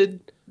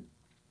forwarded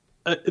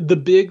the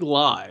big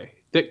lie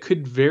that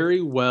could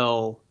very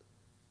well,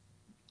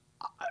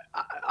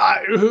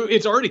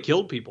 it's already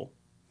killed people.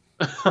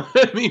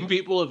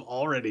 People have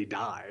already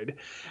died.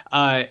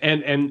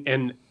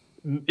 And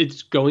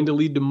it's going to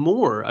lead to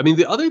more.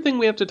 The other thing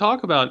we have to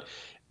talk about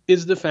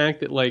is the fact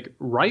that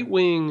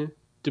right-wing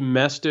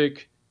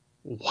domestic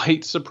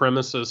white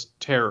supremacist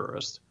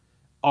terrorists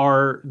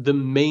are the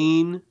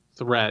main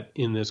threat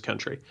in this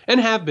country, and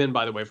have been,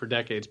 by the way, for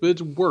decades, but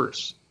it's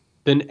worse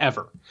than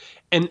ever.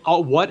 And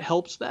what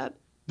helps that?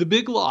 The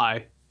big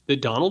lie that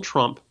Donald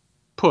Trump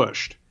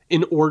pushed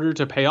in order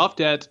to pay off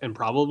debts and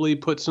probably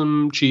put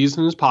some cheese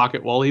in his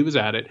pocket while he was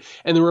at it,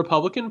 and the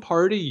Republican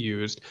Party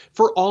used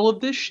for all of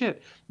this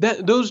shit.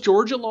 Those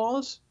Georgia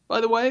laws, by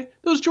the way,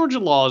 those Georgia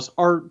laws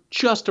are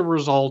just a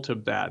result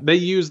of that. They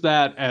use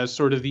that as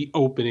sort of the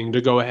opening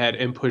to go ahead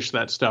and push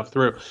that stuff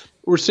through.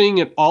 We're seeing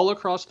it all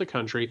across the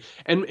country.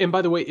 And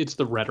by the way, it's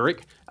the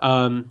rhetoric.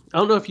 I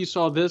don't know if you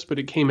saw this, but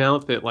it came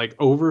out that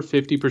over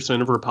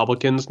 50% of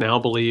Republicans now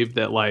believe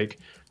that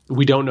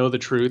we don't know the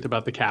truth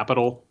about the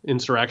Capitol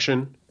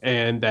insurrection,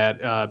 and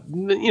that,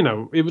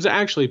 it was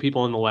actually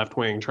people in the left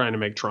wing trying to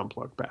make Trump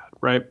look bad,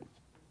 right?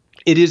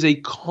 It is a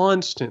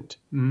constant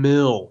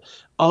mill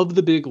of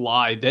the big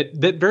lie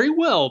that very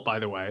well, by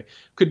the way,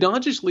 could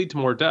not just lead to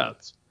more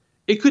deaths.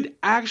 It could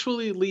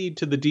actually lead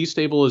to the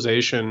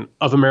destabilization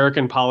of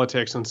American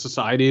politics and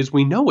society as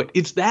we know it.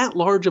 It's that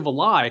large of a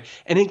lie,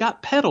 and it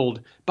got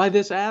peddled by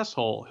this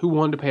asshole who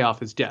wanted to pay off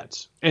his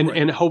debts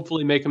and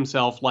hopefully make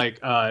himself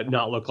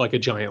not look like a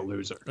giant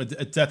loser. A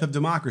death of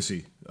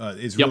democracy.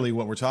 is really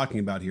what we're talking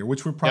about here,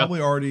 which we're probably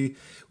already,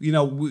 you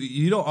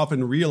don't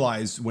often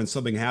realize when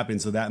something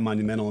happens that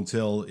monumental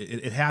until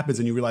it happens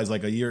and you realize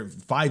like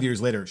 5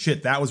 years later,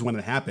 shit, that was when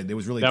it happened. It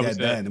was really dead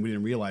then and we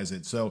didn't realize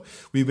it. So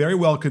we very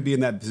well could be in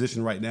that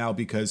position right now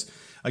because,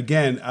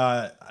 again,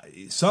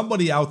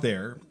 somebody out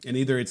there, and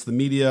either it's the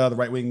media, the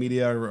right-wing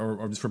media,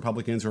 or just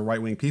Republicans or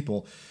right-wing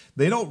people,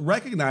 they don't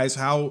recognize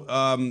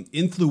how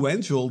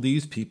influential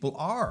these people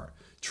are.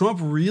 Trump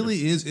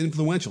really is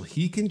influential.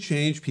 He can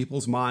change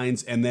people's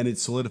minds, and then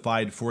it's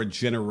solidified for a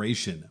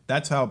generation.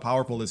 That's how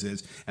powerful this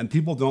is. And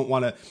people don't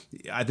want to,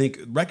 I think,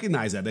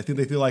 recognize that. I think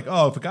they feel like,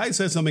 oh, if a guy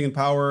says something in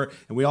power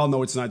and we all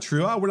know it's not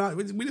true,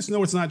 we just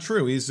know it's not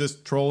true. He's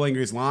just trolling or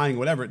he's lying,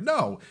 whatever.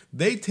 No,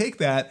 they take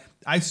that.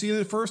 I've seen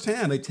it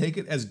firsthand. They take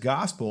it as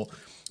gospel.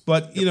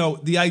 But,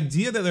 the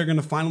idea that they're going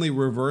to finally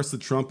reverse the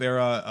Trump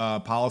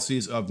era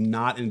policies of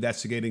not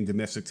investigating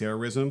domestic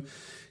terrorism.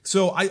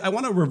 So I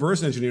want to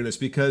reverse engineer this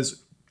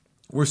because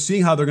we're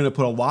seeing how they're going to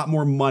put a lot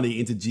more money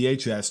into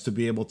DHS to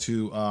be able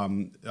to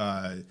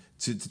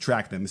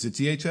track them. Is it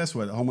DHS?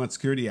 What? Homeland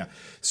Security? Yeah.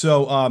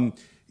 So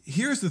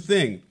here's the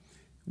thing.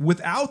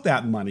 Without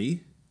that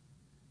money,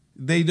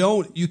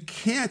 you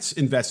can't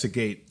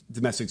investigate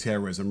domestic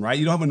terrorism, right?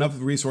 You don't have enough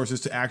resources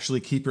to actually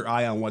keep your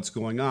eye on what's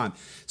going on.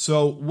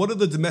 So what do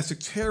the domestic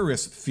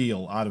terrorists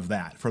feel out of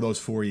that for those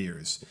 4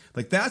 years?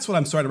 Like, that's what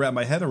I'm starting to wrap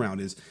my head around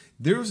is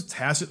there's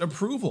tacit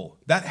approval.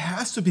 That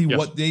has to be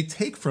what they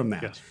take from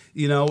that.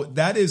 Yes.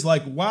 That is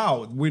like,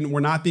 wow, we're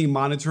not being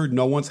monitored.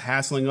 No one's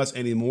hassling us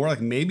anymore.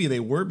 Like maybe they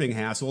were being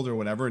hassled or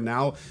whatever. And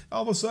now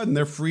all of a sudden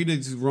they're free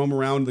to roam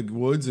around the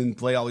woods and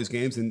play all these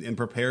games and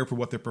prepare for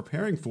what they're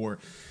preparing for.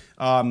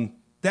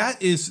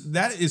 That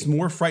is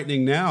more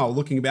frightening now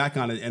looking back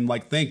on it, and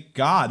like, thank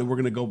God we're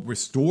going to go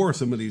restore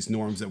some of these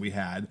norms that we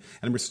had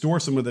and restore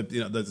some of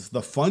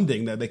the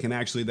funding that they can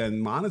actually then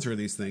monitor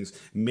these things.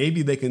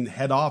 Maybe they can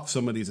head off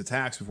some of these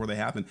attacks before they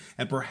happen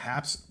and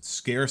perhaps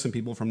scare some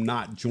people from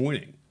not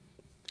joining.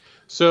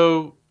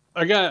 So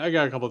I got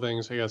a couple of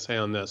things I got to say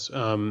on this.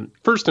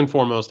 First and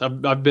foremost,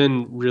 I've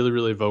been really,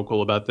 really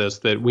vocal about this,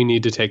 that we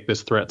need to take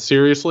this threat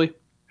seriously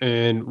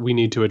and we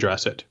need to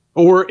address it.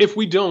 Or if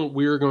we don't,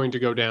 we're going to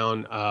go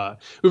down,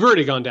 we've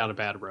already gone down a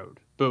bad road,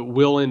 but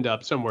we'll end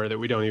up somewhere that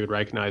we don't even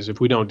recognize if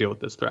we don't deal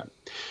with this threat.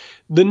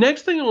 The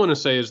next thing I want to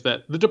say is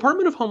that the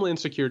Department of Homeland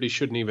Security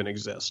shouldn't even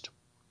exist.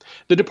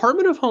 The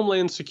Department of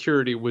Homeland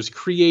Security was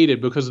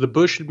created because the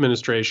Bush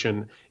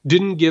administration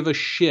didn't give a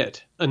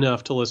shit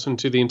enough to listen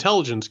to the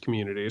intelligence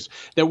communities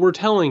that were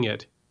telling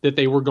it that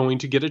they were going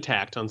to get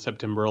attacked on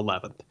September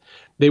 11th.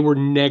 They were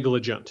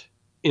negligent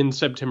in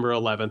September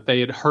 11th. They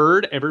had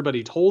heard,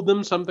 everybody told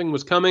them something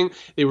was coming.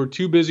 They were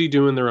too busy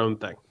doing their own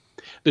thing.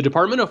 The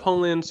Department of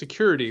Homeland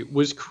Security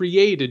was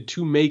created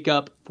to make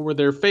up for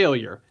their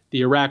failure.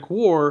 The Iraq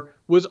War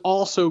was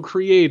also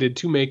created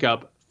to make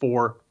up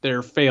for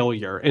their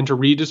failure and to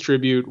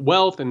redistribute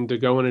wealth and to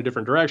go in a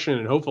different direction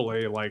and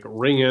hopefully like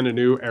ring in a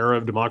new era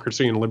of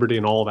democracy and liberty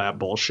and all that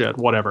bullshit,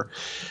 whatever.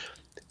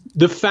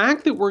 The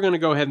fact that we're going to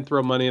go ahead and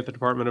throw money at the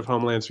Department of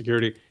Homeland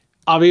Security,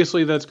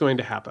 obviously that's going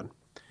to happen.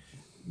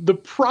 The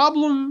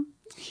problem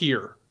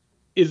here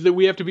is that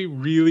we have to be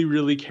really,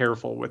 really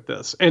careful with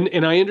this.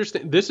 And I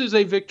understand this is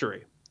a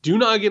victory. Do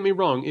not get me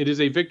wrong. It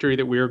is a victory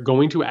that we are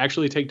going to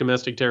actually take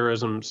domestic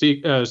terrorism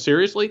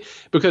seriously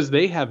because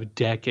they have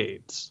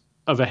decades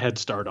of a head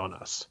start on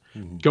us.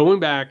 Mm-hmm.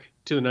 Going back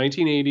to the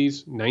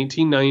 1980s,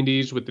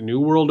 1990s with the New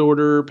World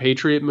Order,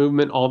 Patriot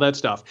movement, all that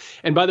stuff.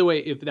 And by the way,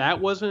 if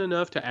that wasn't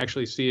enough to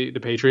actually see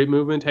the Patriot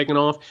movement taken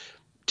off,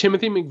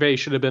 Timothy McVeigh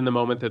should have been the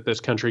moment that this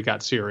country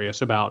got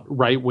serious about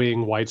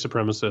right-wing, white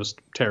supremacist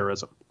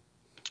terrorism.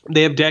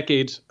 They have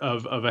decades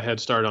of a head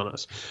start on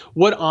us.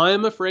 What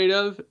I'm afraid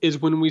of is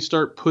when we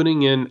start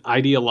putting in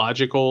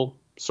ideological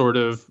sort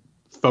of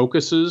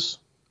focuses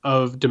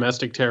of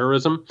domestic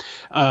terrorism.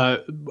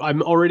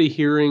 I'm already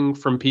hearing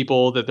from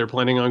people that they're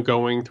planning on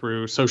going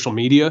through social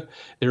media.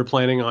 They're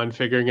planning on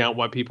figuring out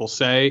what people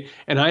say.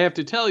 And I have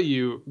to tell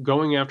you,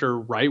 going after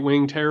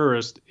right-wing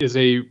terrorists is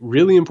a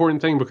really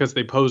important thing because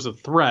they pose a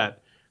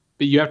threat.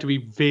 But you have to be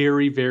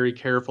very, very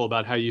careful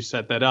about how you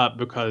set that up,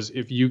 because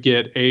if you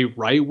get a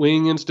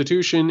right-wing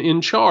institution in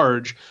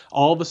charge,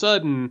 all of a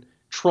sudden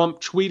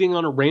Trump tweeting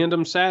on a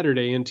random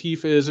Saturday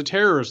Antifa is a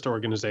terrorist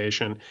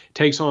organization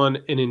takes on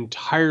an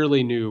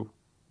entirely new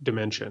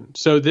dimension.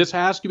 So this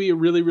has to be a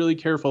really, really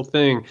careful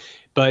thing.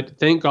 But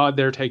thank God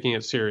they're taking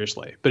it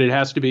seriously. But it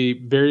has to be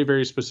very,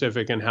 very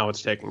specific in how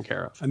it's taken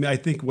care of. I mean, I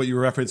think what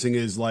you're referencing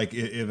is like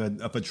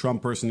if a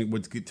Trump person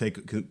would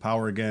take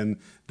power again,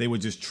 they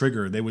would just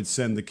trigger. They would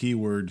send the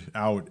keyword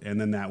out, and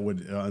then that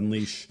would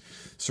unleash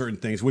certain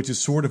things, which is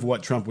sort of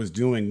what Trump was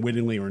doing,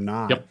 wittingly or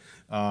not. Yep.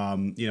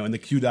 In the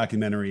Q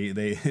documentary,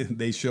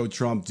 they show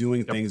Trump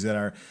doing things that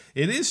are,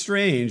 it is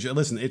strange.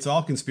 Listen, it's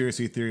all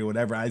conspiracy theory,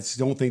 whatever. I just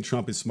don't think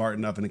Trump is smart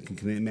enough and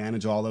can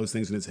manage all those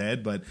things in his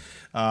head. But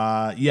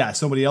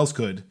somebody else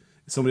could.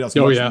 Somebody else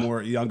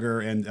more younger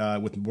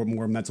and with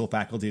more mental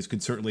faculties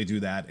could certainly do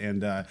that.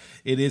 And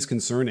it is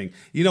concerning.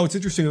 You know, it's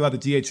interesting about the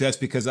DHS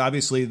because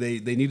obviously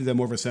they needed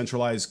more of a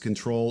centralized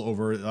control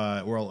over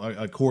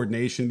a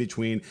coordination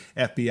between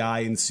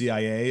FBI and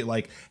CIA.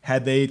 Like,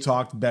 had they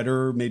talked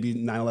better, maybe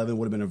 9/11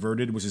 would have been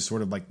averted, which is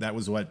sort of like that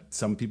was what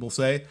some people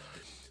say.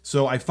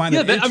 So I find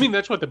I mean,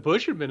 that's what the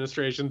Bush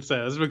administration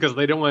says because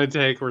they don't want to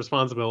take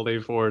responsibility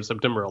for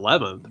September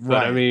 11th. But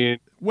right. I mean,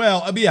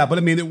 well, yeah, but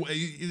I mean,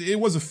 it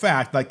was a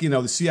fact. Like, you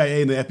know, the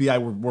CIA and the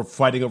FBI were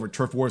fighting over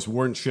turf wars,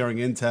 weren't sharing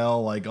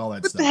intel, like all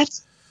that stuff.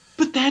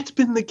 But that's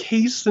been the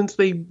case since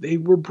they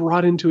were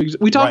brought into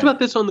existence. We talked about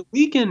this on the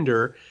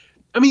Weekender.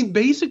 I mean,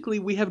 basically,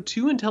 we have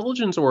two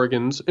intelligence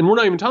organs, and we're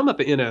not even talking about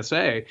the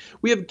NSA.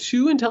 We have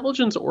two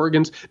intelligence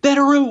organs that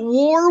are at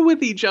war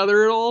with each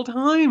other at all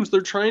times.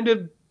 They're trying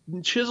to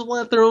chisel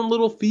at their own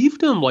little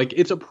fiefdom. Like,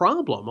 it's a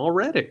problem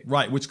already.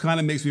 Right, which kind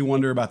of makes me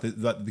wonder about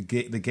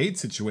the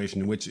Gates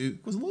situation, which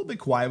it was a little bit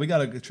quiet. We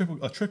got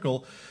a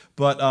trickle,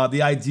 but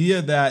the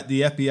idea that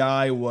the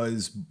FBI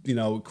was, you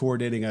know,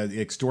 coordinating an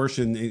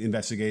extortion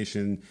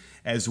investigation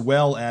as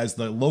well as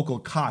the local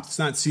cops. It's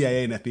not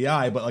CIA and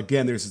FBI, but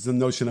again, there's the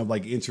notion of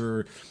like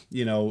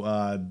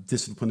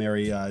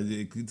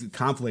disciplinary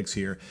conflicts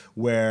here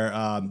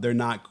where they're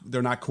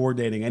not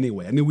coordinating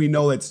anyway. I mean, we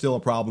know that's still a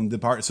problem.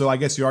 So I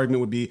guess the argument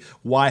would be,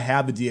 why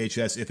have the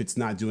DHS if it's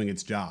not doing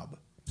its job?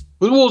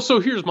 Well, so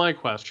here's my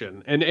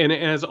question, and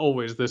as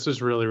always, this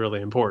is really,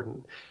 really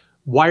important.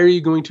 Why are you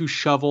going to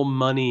shovel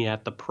money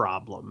at the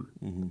problem?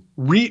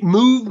 Mm-hmm.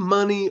 Move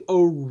money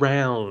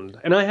around.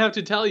 And I have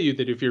to tell you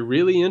that if you're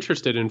really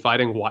interested in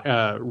fighting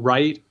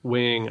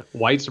right-wing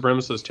white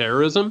supremacist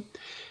terrorism,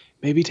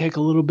 maybe take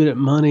a little bit of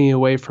money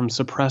away from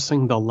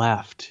suppressing the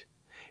left.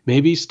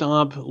 Maybe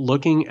stop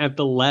looking at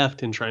the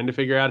left and trying to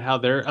figure out how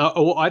they're...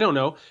 I don't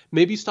know.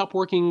 Maybe stop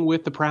working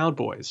with the Proud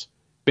Boys.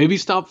 Maybe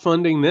stop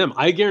funding them.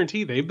 I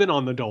guarantee they've been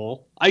on the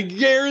dole. I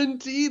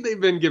guarantee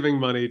they've been giving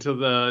money to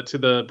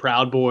the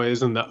Proud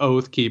Boys and the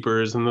Oath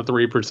Keepers and the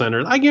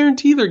 3%ers. I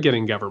guarantee they're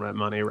getting government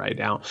money right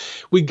now.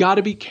 We got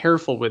to be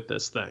careful with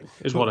this thing,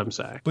 is what I'm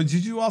saying. But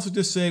did you also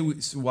just say,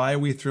 why are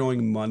we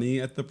throwing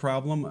money at the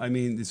problem? I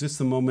mean, is this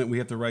the moment we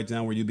have to write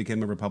down where you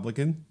became a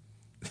Republican?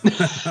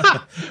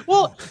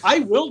 Well, I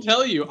will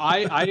tell you,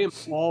 I am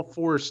all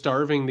for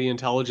starving the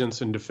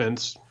intelligence and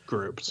defense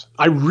groups.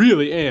 I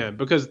really am,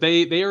 because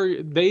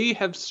they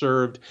have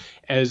served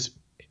as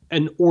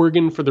an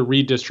organ for the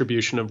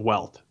redistribution of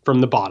wealth from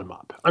the bottom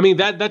up. I mean,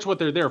 that's what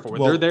they're there for.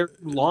 Well, they're there to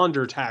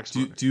launder tax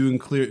money. Do you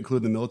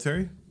include the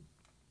military?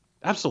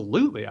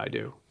 Absolutely, I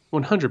do.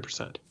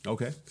 100%.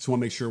 Okay, just want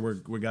to make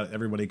sure we got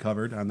everybody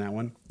covered on that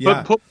one. Yeah,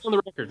 but put it on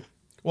the record.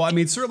 Well, I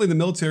mean, certainly the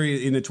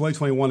military in the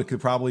 2021, it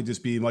could probably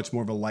just be much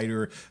more of a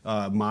lighter,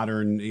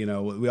 modern, you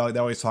know, they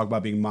always talk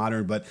about being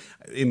modern, but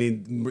I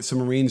mean, some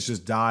Marines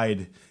just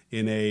died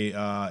in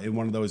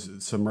one of those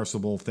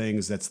submersible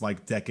things that's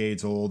like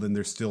decades old, and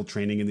they're still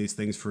training in these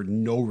things for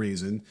no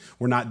reason.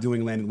 We're not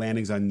doing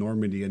landings on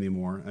Normandy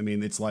anymore. I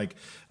mean, it's like,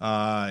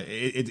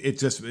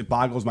 it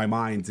boggles my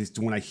mind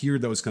when I hear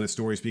those kind of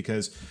stories,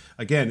 because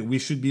again, we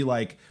should be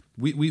like,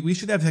 we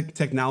should have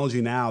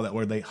technology now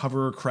where they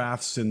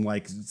hovercrafts and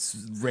like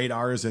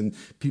radars and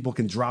people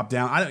can drop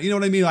down. You know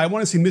what I mean? I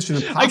want to see Mission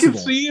Impossible. I can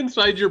see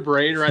inside your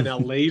brain right now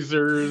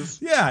lasers.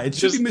 Yeah, it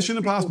should be Mission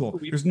Impossible.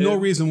 There's no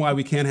reason why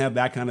we can't have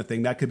that kind of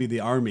thing. That could be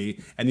the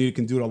Army, and you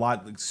can do it a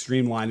lot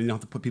streamlined, and you don't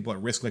have to put people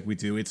at risk like we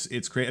do. It's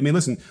crazy. I mean,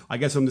 listen, I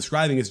guess what I'm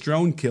describing is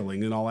drone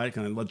killing and all that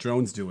kind of. Let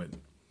drones do it.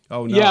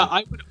 Oh, no.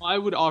 Yeah, I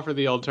would offer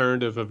the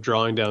alternative of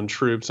drawing down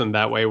troops, and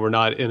that way we're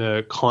not in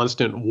a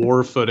constant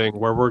war footing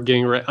where we're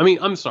getting ready. I mean,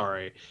 I'm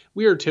sorry.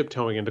 We are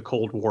tiptoeing into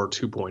Cold War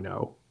 2.0.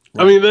 Right.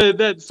 I mean,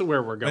 that's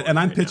where we're going. And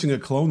I'm pitching a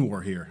clone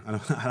war here. I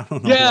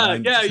don't know.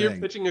 Yeah, you're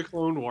pitching a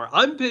clone war.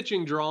 I'm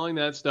pitching drawing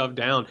that stuff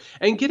down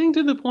and getting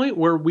to the point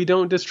where we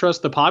don't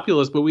distrust the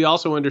populace, but we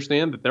also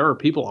understand that there are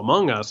people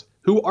among us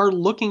who are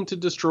looking to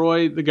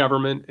destroy the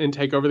government and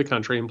take over the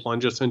country and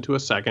plunge us into a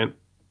second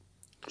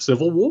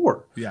civil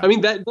war. Yeah. I mean,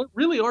 there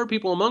really are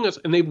people among us,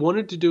 and they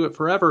wanted to do it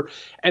forever.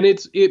 And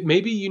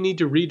maybe you need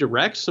to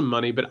redirect some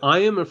money, but I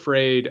am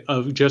afraid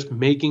of just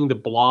making the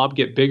blob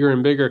get bigger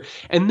and bigger.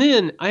 And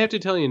then I have to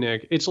tell you,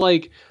 Nick, it's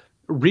like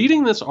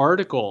reading this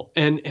article,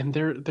 and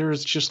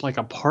there's just like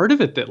a part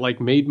of it that like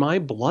made my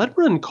blood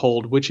run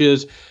cold, which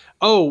is,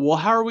 oh, well,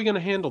 how are we going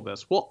to handle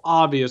this? Well,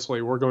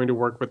 obviously, we're going to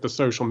work with the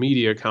social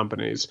media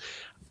companies.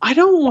 I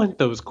don't want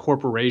those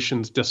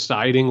corporations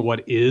deciding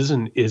what is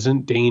and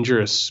isn't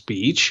dangerous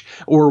speech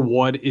or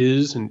what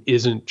is and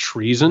isn't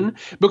treason,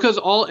 because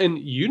and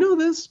you know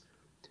this,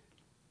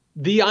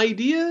 the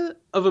idea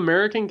of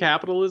American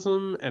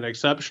capitalism and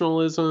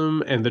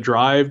exceptionalism and the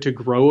drive to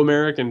grow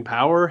American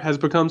power has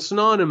become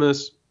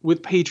synonymous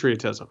with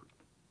patriotism.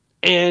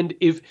 And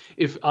if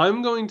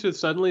I'm going to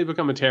suddenly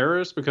become a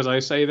terrorist because I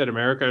say that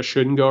America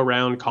shouldn't go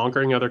around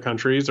conquering other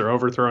countries or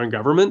overthrowing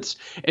governments,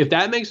 if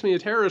that makes me a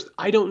terrorist,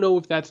 I don't know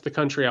if that's the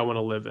country I want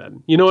to live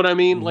in. You know what I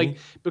mean? Like,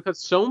 because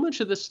so much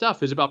of this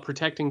stuff is about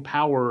protecting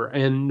power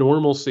and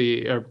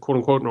normalcy, or quote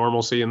unquote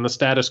normalcy, and the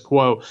status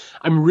quo.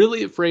 I'm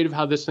really afraid of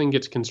how this thing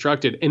gets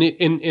constructed, and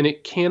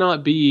it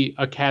cannot be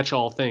a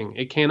catch-all thing.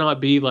 It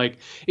cannot be like,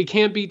 it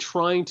can't be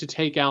trying to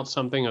take out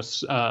something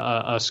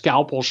a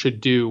scalpel should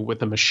do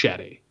with a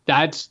machete.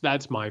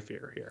 That's my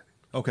fear here.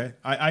 Okay,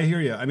 I hear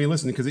you. I mean,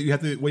 listen, because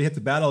what you have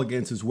to battle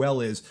against as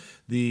well is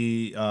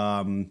the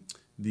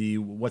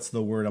what's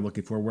the word I'm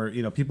looking for? Where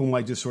people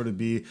might just sort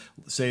of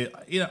say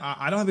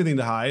I don't have anything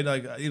to hide.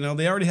 Like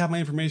they already have my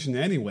information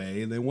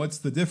anyway. And then what's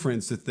the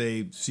difference if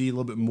they see a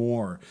little bit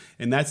more?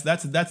 And that's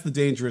the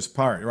dangerous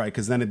part, right?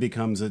 Because then it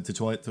becomes a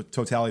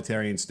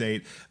totalitarian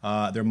state.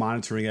 They're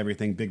monitoring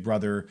everything. Big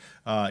Brother.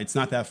 It's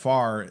not that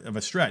far of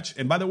a stretch.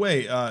 And by the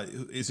way,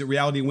 is it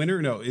Reality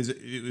Winner? No,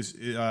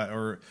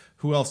 or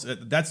who else?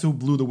 That's who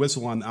blew the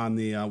whistle on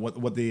the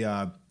what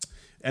the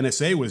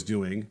NSA was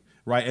doing.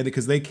 Right, and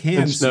because they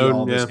can see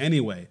all this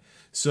anyway,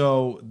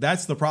 so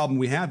that's the problem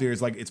we have here.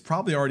 Is like it's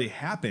probably already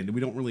happened.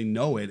 We don't really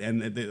know it,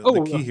 and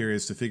the key here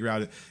is to figure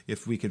out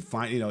if we could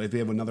find, if we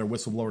have another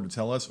whistleblower to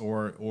tell us,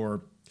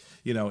 or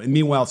and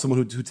meanwhile, someone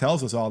who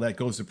tells us all that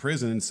goes to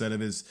prison instead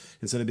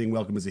of being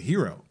welcomed as a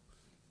hero.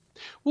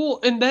 Well,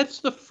 and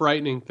that's the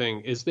frightening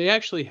thing is they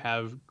actually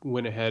have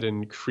went ahead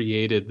and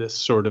created this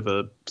sort of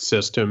a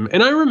system.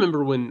 And I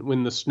remember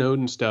when the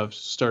Snowden stuff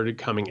started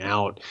coming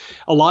out,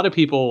 a lot of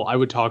people I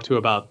would talk to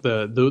about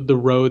the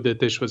road that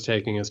this was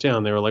taking us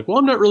down. They were like, well,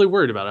 I'm not really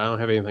worried about it. I don't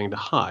have anything to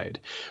hide.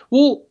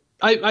 Well,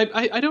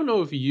 I don't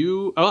know if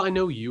I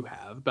know you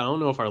have, but I don't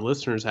know if our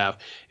listeners have.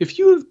 If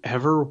you've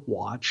ever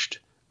watched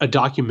a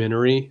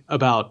documentary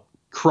about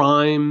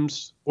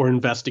crimes or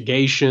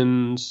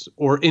investigations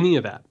or any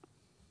of that,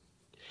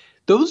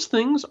 those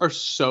things are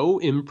so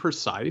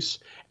imprecise.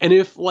 And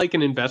if like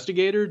an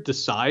investigator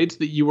decides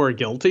that you are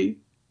guilty,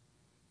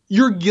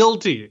 you're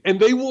guilty, and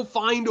they will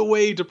find a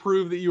way to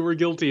prove that you were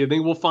guilty, and they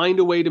will find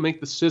a way to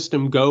make the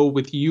system go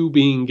with you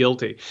being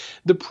guilty.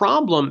 The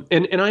problem,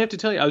 and I have to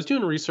tell you, I was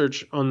doing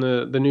research on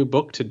the new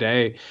book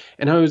today,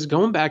 and I was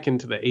going back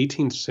into the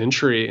 18th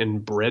century in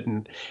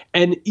Britain.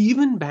 And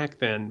even back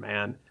then,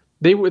 man,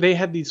 they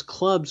had these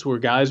clubs where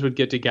guys would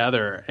get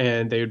together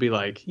and they would be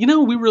like,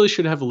 we really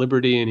should have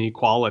liberty and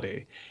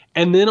equality.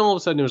 And then all of a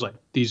sudden it was like,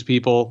 these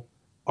people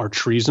are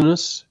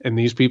treasonous and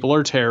these people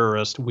are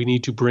terrorists. We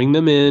need to bring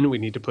them in. We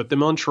need to put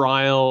them on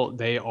trial.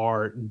 They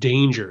are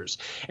dangers.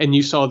 And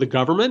you saw the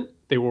government.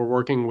 They were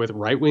working with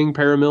right-wing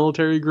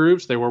paramilitary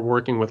groups. They were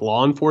working with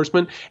law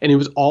enforcement. And it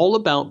was all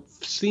about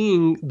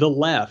seeing the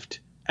left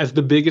as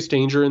the biggest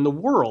danger in the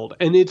world.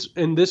 And it's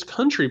in this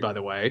country, by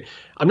the way,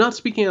 I'm not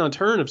speaking out of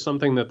turn of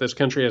something that this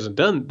country hasn't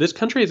done. This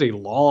country has a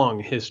long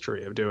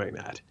history of doing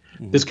that.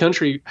 Mm-hmm. This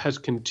country has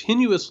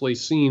continuously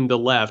seen the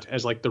left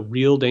as like the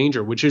real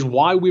danger, which is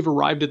why we've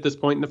arrived at this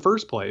point in the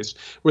first place,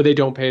 where they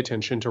don't pay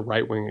attention to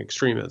right-wing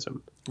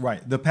extremism.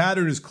 Right. The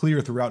pattern is clear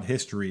throughout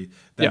history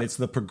that it's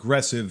the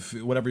progressive,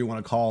 whatever you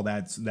want to call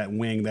that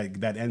wing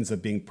that ends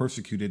up being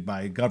persecuted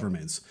by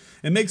governments.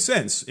 It makes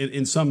sense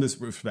in some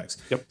respects.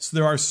 Yep. So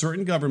there are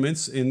certain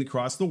governments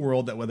across the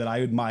world that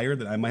I admire,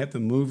 that I might have to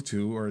move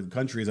to, or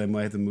countries I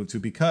might have to move to,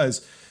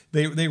 because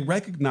they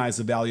recognize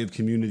the value of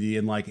community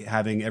and like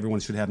having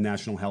everyone should have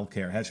national health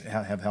care,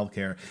 have health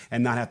care,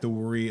 and not have to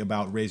worry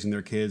about raising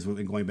their kids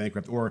and going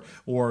bankrupt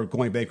or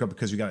going bankrupt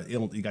because you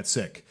got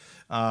sick.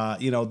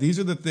 These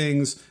are the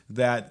things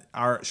that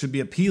should be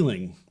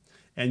appealing,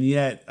 and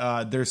yet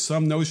there's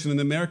some notion in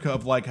America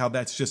of like how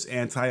that's just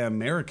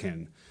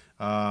anti-American,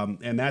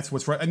 and that's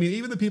what's right. I mean,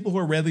 even the people who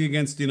are railing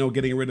against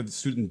getting rid of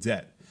student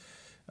debt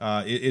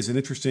is an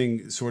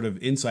interesting sort of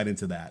insight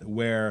into that,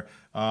 where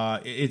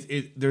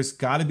there's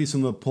got to be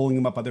some of the pulling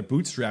them up by their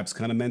bootstraps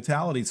kind of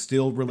mentality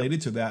still related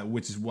to that,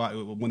 which is why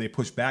when they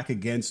push back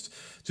against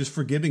just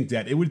forgiving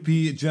debt, it would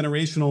be a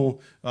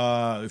generational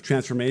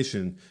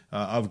transformation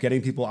of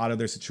getting people out of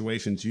their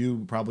situations,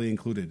 you probably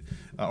included.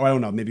 Or I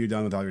don't know, maybe you're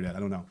done with all your debt. I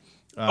don't know.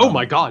 Oh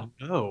my God,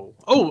 no!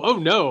 Oh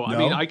no! I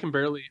mean, I can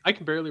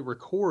barely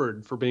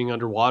record for being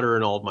underwater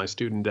and all of my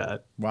student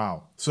debt.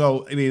 Wow.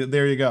 So I mean,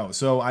 there you go.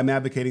 So I'm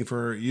advocating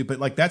for you, but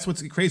like that's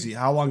what's crazy.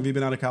 How long have you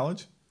been out of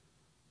college?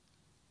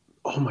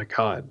 Oh my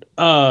God.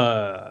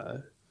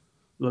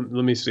 Let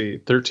me see.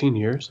 13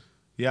 years.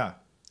 Yeah.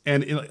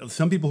 And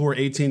some people who are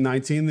 18,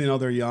 19,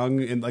 they're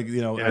young. And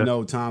I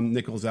know Tom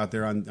Nichols out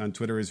there on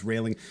Twitter is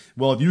railing,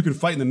 well, if you can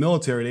fight in the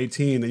military at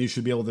 18, then you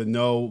should be able to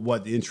know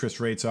what the interest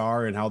rates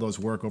are and how those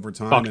work over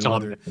time. Fuck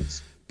Tom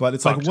Nichols. But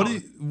it's like, what are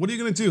you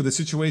going to do? The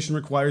situation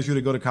requires you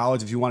to go to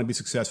college if you want to be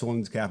successful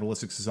in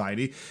capitalistic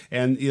society.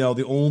 And,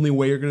 the only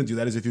way you're going to do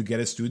that is if you get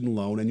a student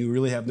loan, and you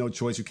really have no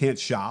choice. You can't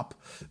shop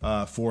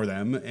for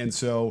them. And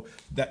so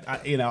that,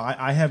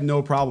 I have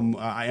no problem.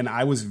 And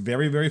I was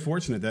very, very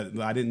fortunate that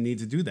I didn't need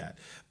to do that.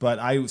 But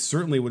I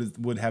certainly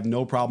would have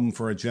no problem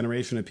for a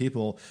generation of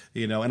people,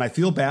 and I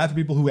feel bad for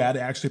people who had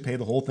to actually pay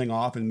the whole thing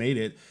off and made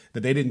it,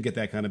 that they didn't get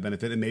that kind of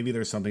benefit. And maybe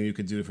there's something you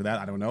could do for that.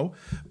 I don't know.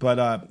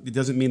 But it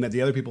doesn't mean that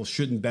the other people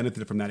shouldn't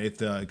benefit from that if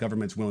the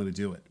government's willing to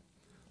do it.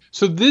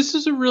 So this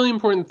is a really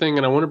important thing,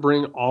 and I want to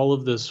bring all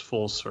of this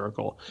full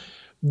circle.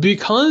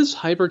 Because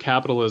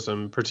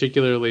hypercapitalism,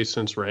 particularly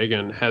since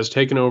Reagan, has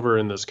taken over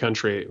in this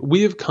country,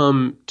 we have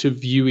come to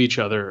view each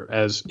other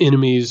as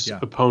enemies,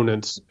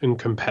 opponents, and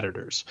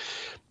competitors.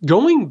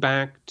 Going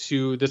back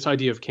to this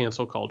idea of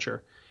cancel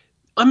culture,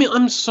 I mean,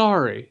 I'm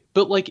sorry,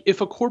 but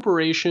if a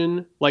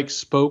corporation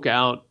spoke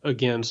out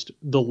against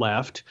the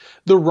left,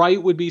 the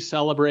right would be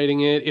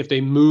celebrating it if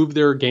they moved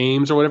their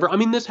games or whatever. I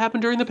mean, this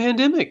happened during the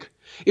pandemic.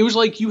 It was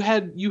you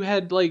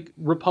had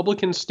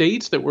Republican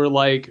states that were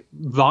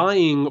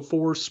vying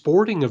for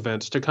sporting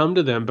events to come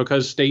to them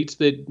because states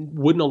that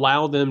wouldn't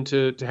allow them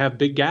to have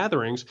big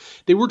gatherings,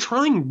 they were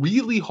trying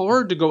really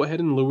hard to go ahead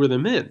and lure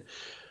them in.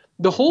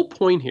 The whole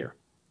point here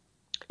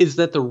is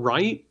that the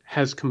right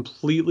has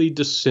completely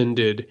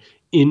descended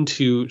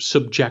into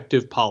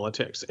subjective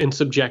politics and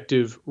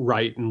subjective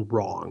right and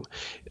wrong.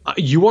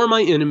 You are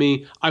my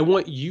enemy. I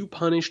want you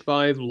punished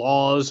by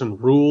laws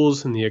and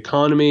rules and the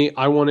economy.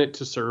 I want it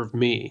to serve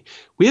me.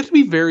 We have to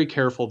be very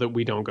careful that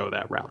we don't go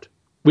that route.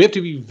 We have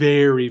to be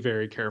very,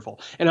 very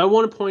careful. And I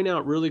want to point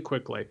out really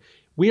quickly,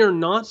 we are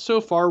not so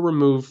far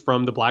removed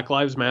from the Black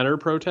Lives Matter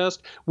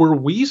protest where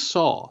we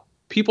saw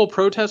people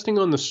protesting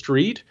on the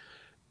street,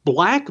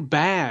 black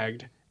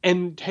bagged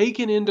and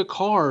taken into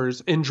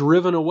cars and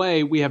driven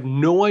away. We have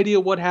no idea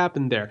what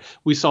happened there.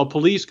 We saw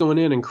police going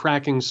in and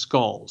cracking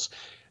skulls.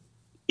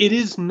 It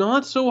is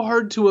not so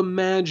hard to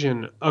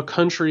imagine a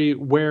country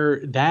where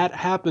that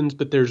happens,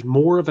 but there's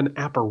more of an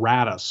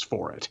apparatus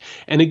for it.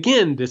 And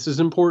again, this is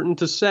important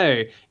to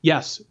say,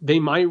 yes, they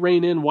might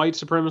rein in white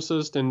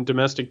supremacist and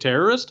domestic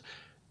terrorist.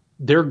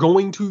 They're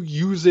going to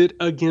use it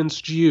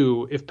against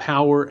you if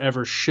power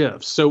ever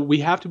shifts. So we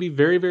have to be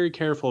very, very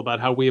careful about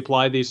how we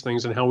apply these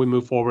things and how we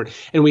move forward.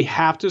 And we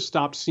have to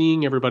stop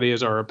seeing everybody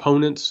as our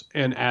opponents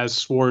and as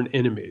sworn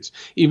enemies,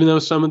 even though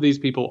some of these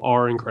people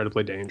are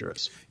incredibly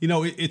dangerous.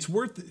 It's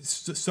worth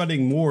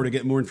studying more to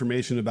get more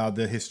information about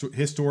the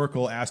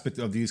historical aspect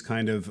of these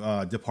kind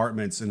of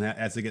departments and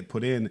as they get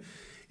put in.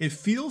 It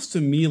feels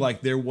to me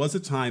like there was a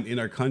time in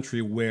our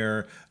country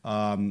where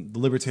the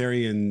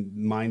libertarian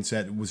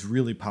mindset was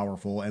really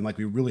powerful, and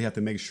we really have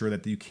to make sure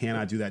that you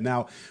cannot do that.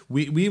 Now,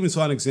 we even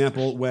saw an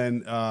example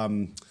when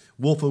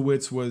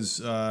Wolfowitz was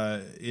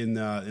in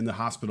the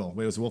hospital.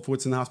 Wait, was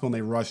Wolfowitz in the hospital? And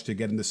they rushed to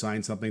get him to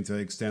sign something to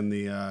extend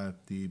the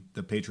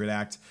Patriot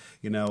Act.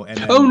 And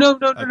then,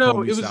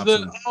 no! It was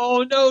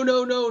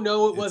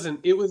no! It wasn't.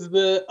 It was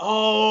the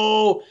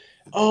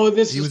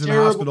this he was is in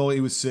terrible. the hospital.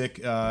 He was sick.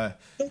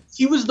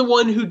 He was the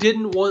one who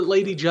didn't want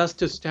Lady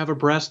Justice to have her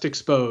breast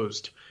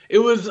exposed. It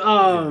was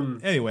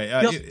anyway.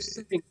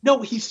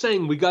 He's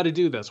saying we got to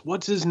do this.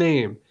 What's his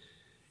name?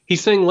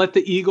 He's saying let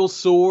the eagle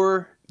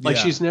soar.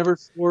 She's never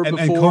soared before.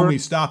 And Comey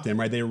stopped him,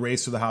 right? They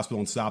raced to the hospital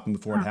and stopped him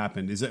before it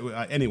happened. Is it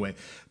anyway?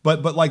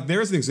 But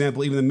there's an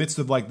example, even in the midst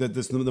of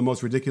the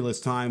most ridiculous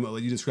time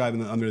you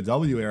described under the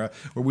W era,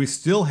 where we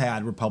still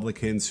had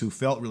Republicans who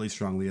felt really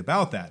strongly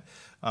about that.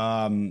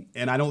 And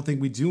I don't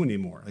think we do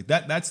anymore.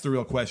 That's the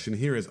real question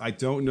here. Is I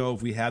don't know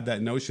if we have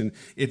that notion.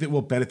 If it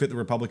will benefit the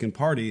Republican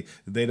Party,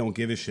 they don't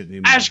give a shit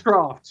anymore.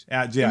 Ashcroft.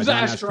 John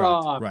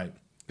Ashcroft. Right.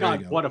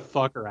 God, what a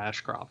fucker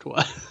Ashcroft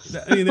was.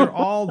 I mean, they're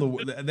all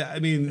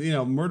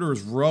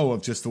murderer's row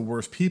of just the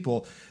worst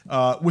people,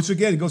 which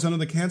again goes under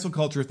the cancel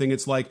culture thing.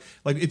 It's like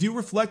if you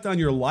reflect on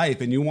your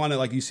life and you want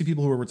to, you see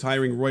people who are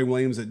retiring. Roy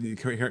Williams at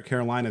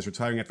Carolina is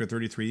retiring after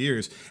 33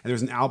 years, and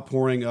there's an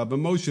outpouring of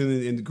emotion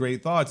and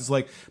great thoughts.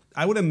 It's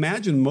I would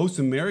imagine most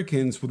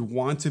Americans would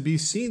want to be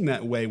seen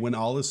that way when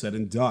all is said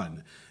and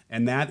done.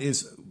 And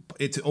it's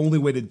the only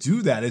way to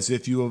do that is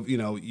if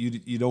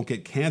you don't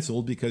get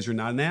canceled because you're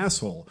not an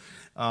asshole.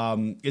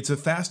 It's a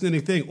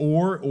fascinating thing,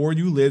 or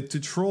you live to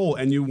troll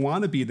and you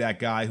want to be that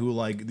guy who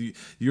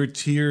your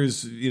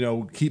tears,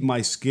 keep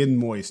my skin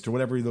moist or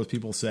whatever those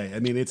people say. I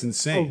mean, it's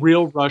insane. A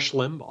real Rush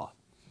Limbaugh.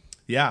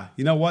 Yeah.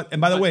 You know what? And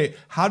by the way,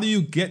 how do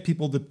you get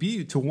people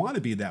to want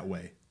to be that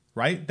way?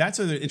 Right. That's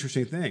an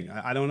interesting thing.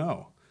 I don't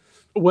know.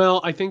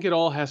 Well, I think it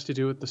all has to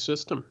do with the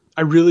system.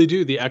 I really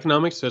do. The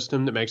economic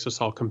system that makes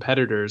us all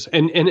competitors.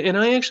 And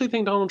I actually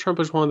think Donald Trump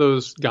is one of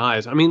those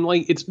guys. I mean,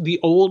 it's the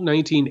old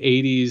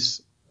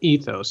 1980s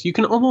ethos. You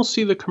can almost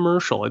see the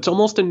commercial. It's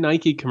almost a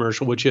Nike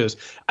commercial, which is,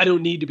 I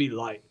don't need to be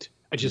liked.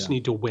 I just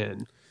need to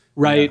win.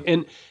 Right.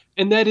 Yeah.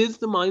 And that is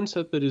the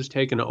mindset that is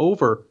taken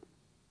over.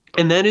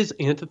 And that is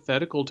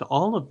antithetical to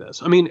all of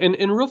this. I mean,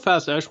 and real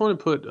fast, I just want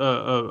to put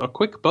a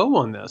quick bow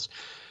on this.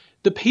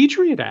 The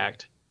Patriot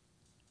Act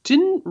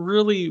didn't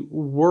really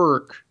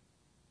work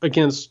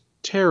against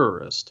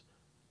terrorist.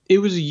 It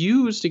was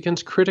used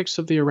against critics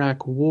of the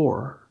Iraq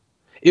War.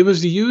 It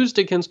was used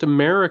against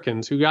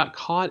Americans who got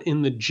caught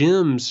in the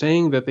gym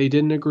saying that they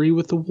didn't agree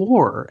with the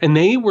war, and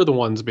they were the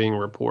ones being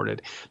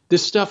reported.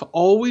 This stuff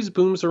always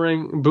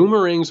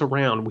boomerangs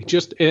around.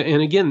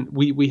 And again,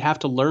 we have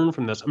to learn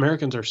from this.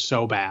 Americans are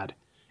so bad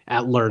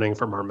at learning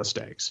from our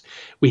mistakes.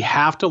 We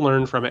have to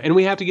learn from it, and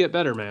we have to get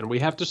better, man. We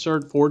have to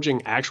start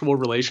forging actual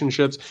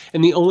relationships,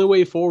 and the only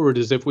way forward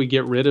is if we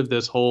get rid of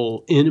this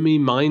whole enemy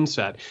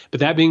mindset. But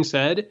that being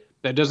said,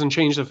 that doesn't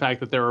change the fact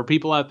that there are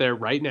people out there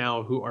right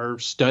now who are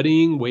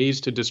studying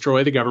ways to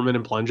destroy the government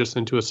and plunge us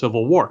into a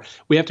civil war.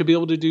 We have to be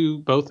able to do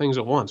both things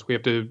at once. We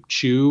have to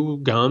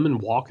chew gum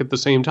and walk at the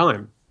same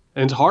time.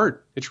 And it's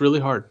hard. It's really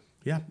hard.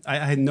 Yeah, I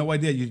had no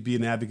idea you'd be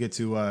an advocate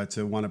to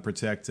want to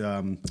protect.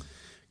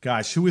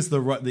 Gosh, who is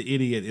the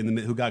idiot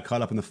who got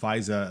caught up in the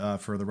FISA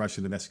for the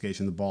Russian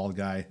investigation? The bald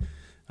guy.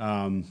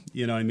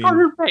 You know what I mean?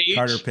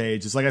 Carter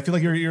Page. It's like I feel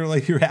like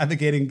you're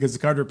advocating because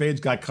Carter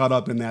Page got caught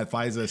up in that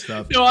FISA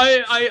stuff. No,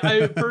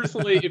 I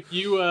personally, if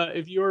you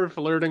are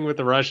flirting with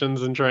the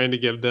Russians and trying to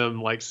give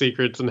them like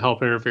secrets and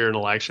help interfere in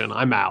an election,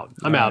 I'm out.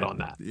 I'm out on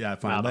that. Yeah,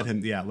 fine. Let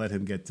him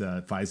get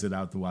FISA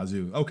out the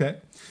wazoo. Okay.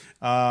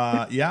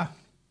 Yeah.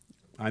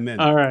 I'm in.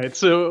 All right.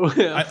 So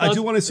I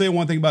do want to say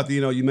one thing about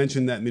you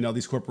mentioned that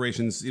these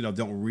corporations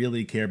don't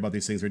really care about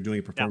these things. They're doing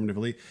it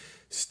performatively. Yeah.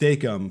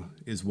 Stakem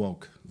is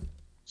woke.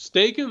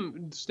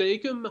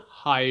 Stakem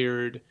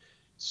hired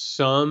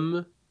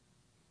some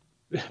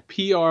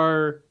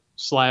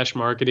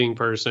PR/marketing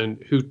person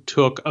who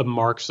took a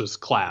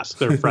Marxist class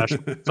their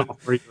freshman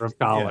sophomore year of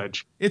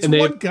college. Yeah. It's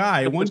one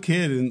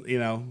kid, and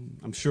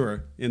I'm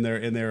sure in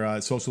their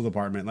social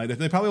department. Like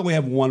they probably only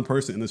have one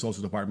person in the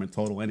social department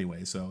total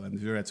anyway. So I'm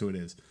sure that's who it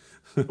is.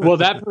 Well,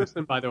 that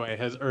person, by the way,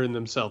 has earned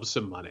themselves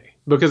some money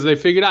because they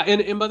figured out.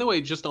 And by the way,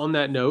 just on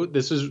that note,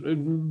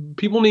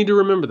 people need to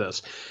remember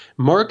this.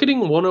 Marketing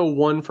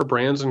 101 for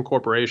brands and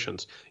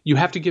corporations. You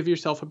have to give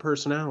yourself a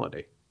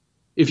personality.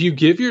 If you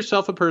give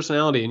yourself a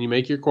personality and you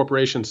make your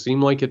corporation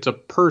seem like it's a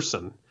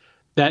person,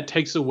 that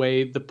takes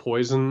away the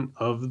poison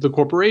of the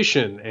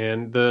corporation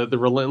and the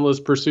relentless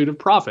pursuit of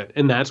profit.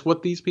 And that's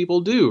what these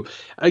people do.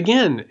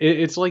 Again,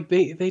 it's like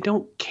they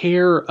don't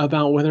care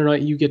about whether or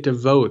not you get to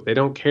vote. They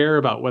don't care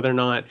about whether or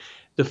not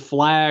the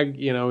flag,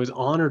 is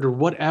honored or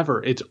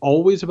whatever. It's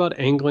always about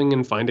angling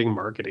and finding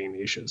marketing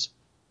niches.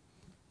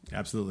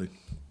 Absolutely.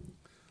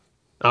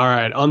 All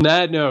right. On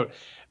that note,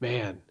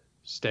 man,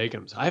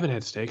 Steakums. I haven't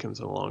had Steakums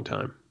in a long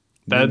time.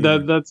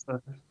 That's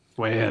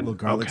man. A little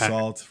garlic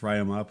salt, fry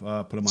them up,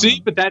 put them on. See,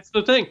 but that's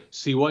the thing.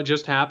 See what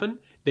just happened?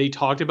 They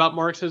talked about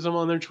Marxism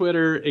on their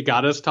Twitter. It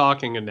got us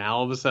talking, and now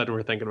all of a sudden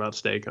we're thinking about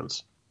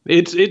Steakums.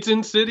 It's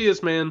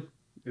insidious, man.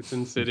 It's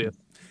insidious.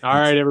 All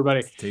right,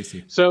 everybody. It's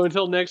tasty. So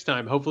until next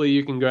time, hopefully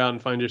you can go out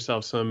and find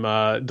yourself some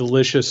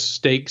delicious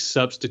steak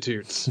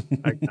substitutes,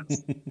 I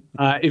guess.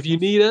 If you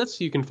need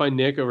us, you can find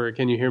Nick over at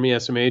Can You Hear Me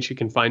SMH. You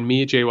can find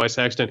me at JY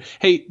Sexton.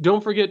 Hey,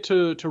 don't forget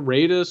to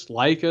rate us,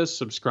 like us,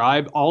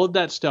 subscribe. All of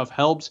that stuff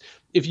helps.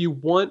 If you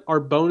want our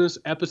bonus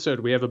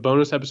episode, we have a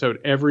bonus episode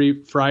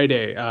every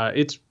Friday.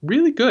 It's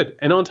really good.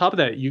 And on top of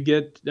that, you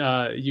get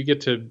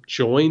to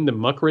join the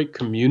Muckrake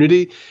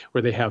community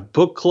where they have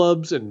book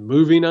clubs and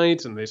movie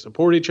nights, and they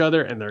support each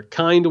other, and they're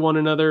kind to one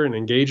another and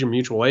engage in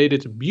mutual aid.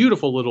 It's a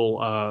beautiful little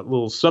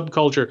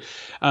subculture.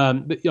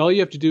 But all you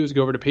have to do is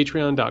go over to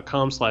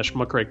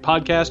patreon.com/Muckrake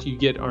podcast. You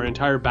get our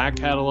entire back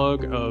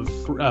catalog of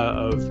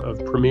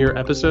premiere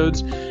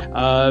episodes.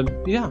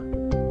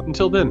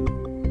 Until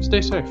then, stay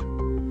safe.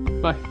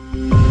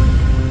 Bye.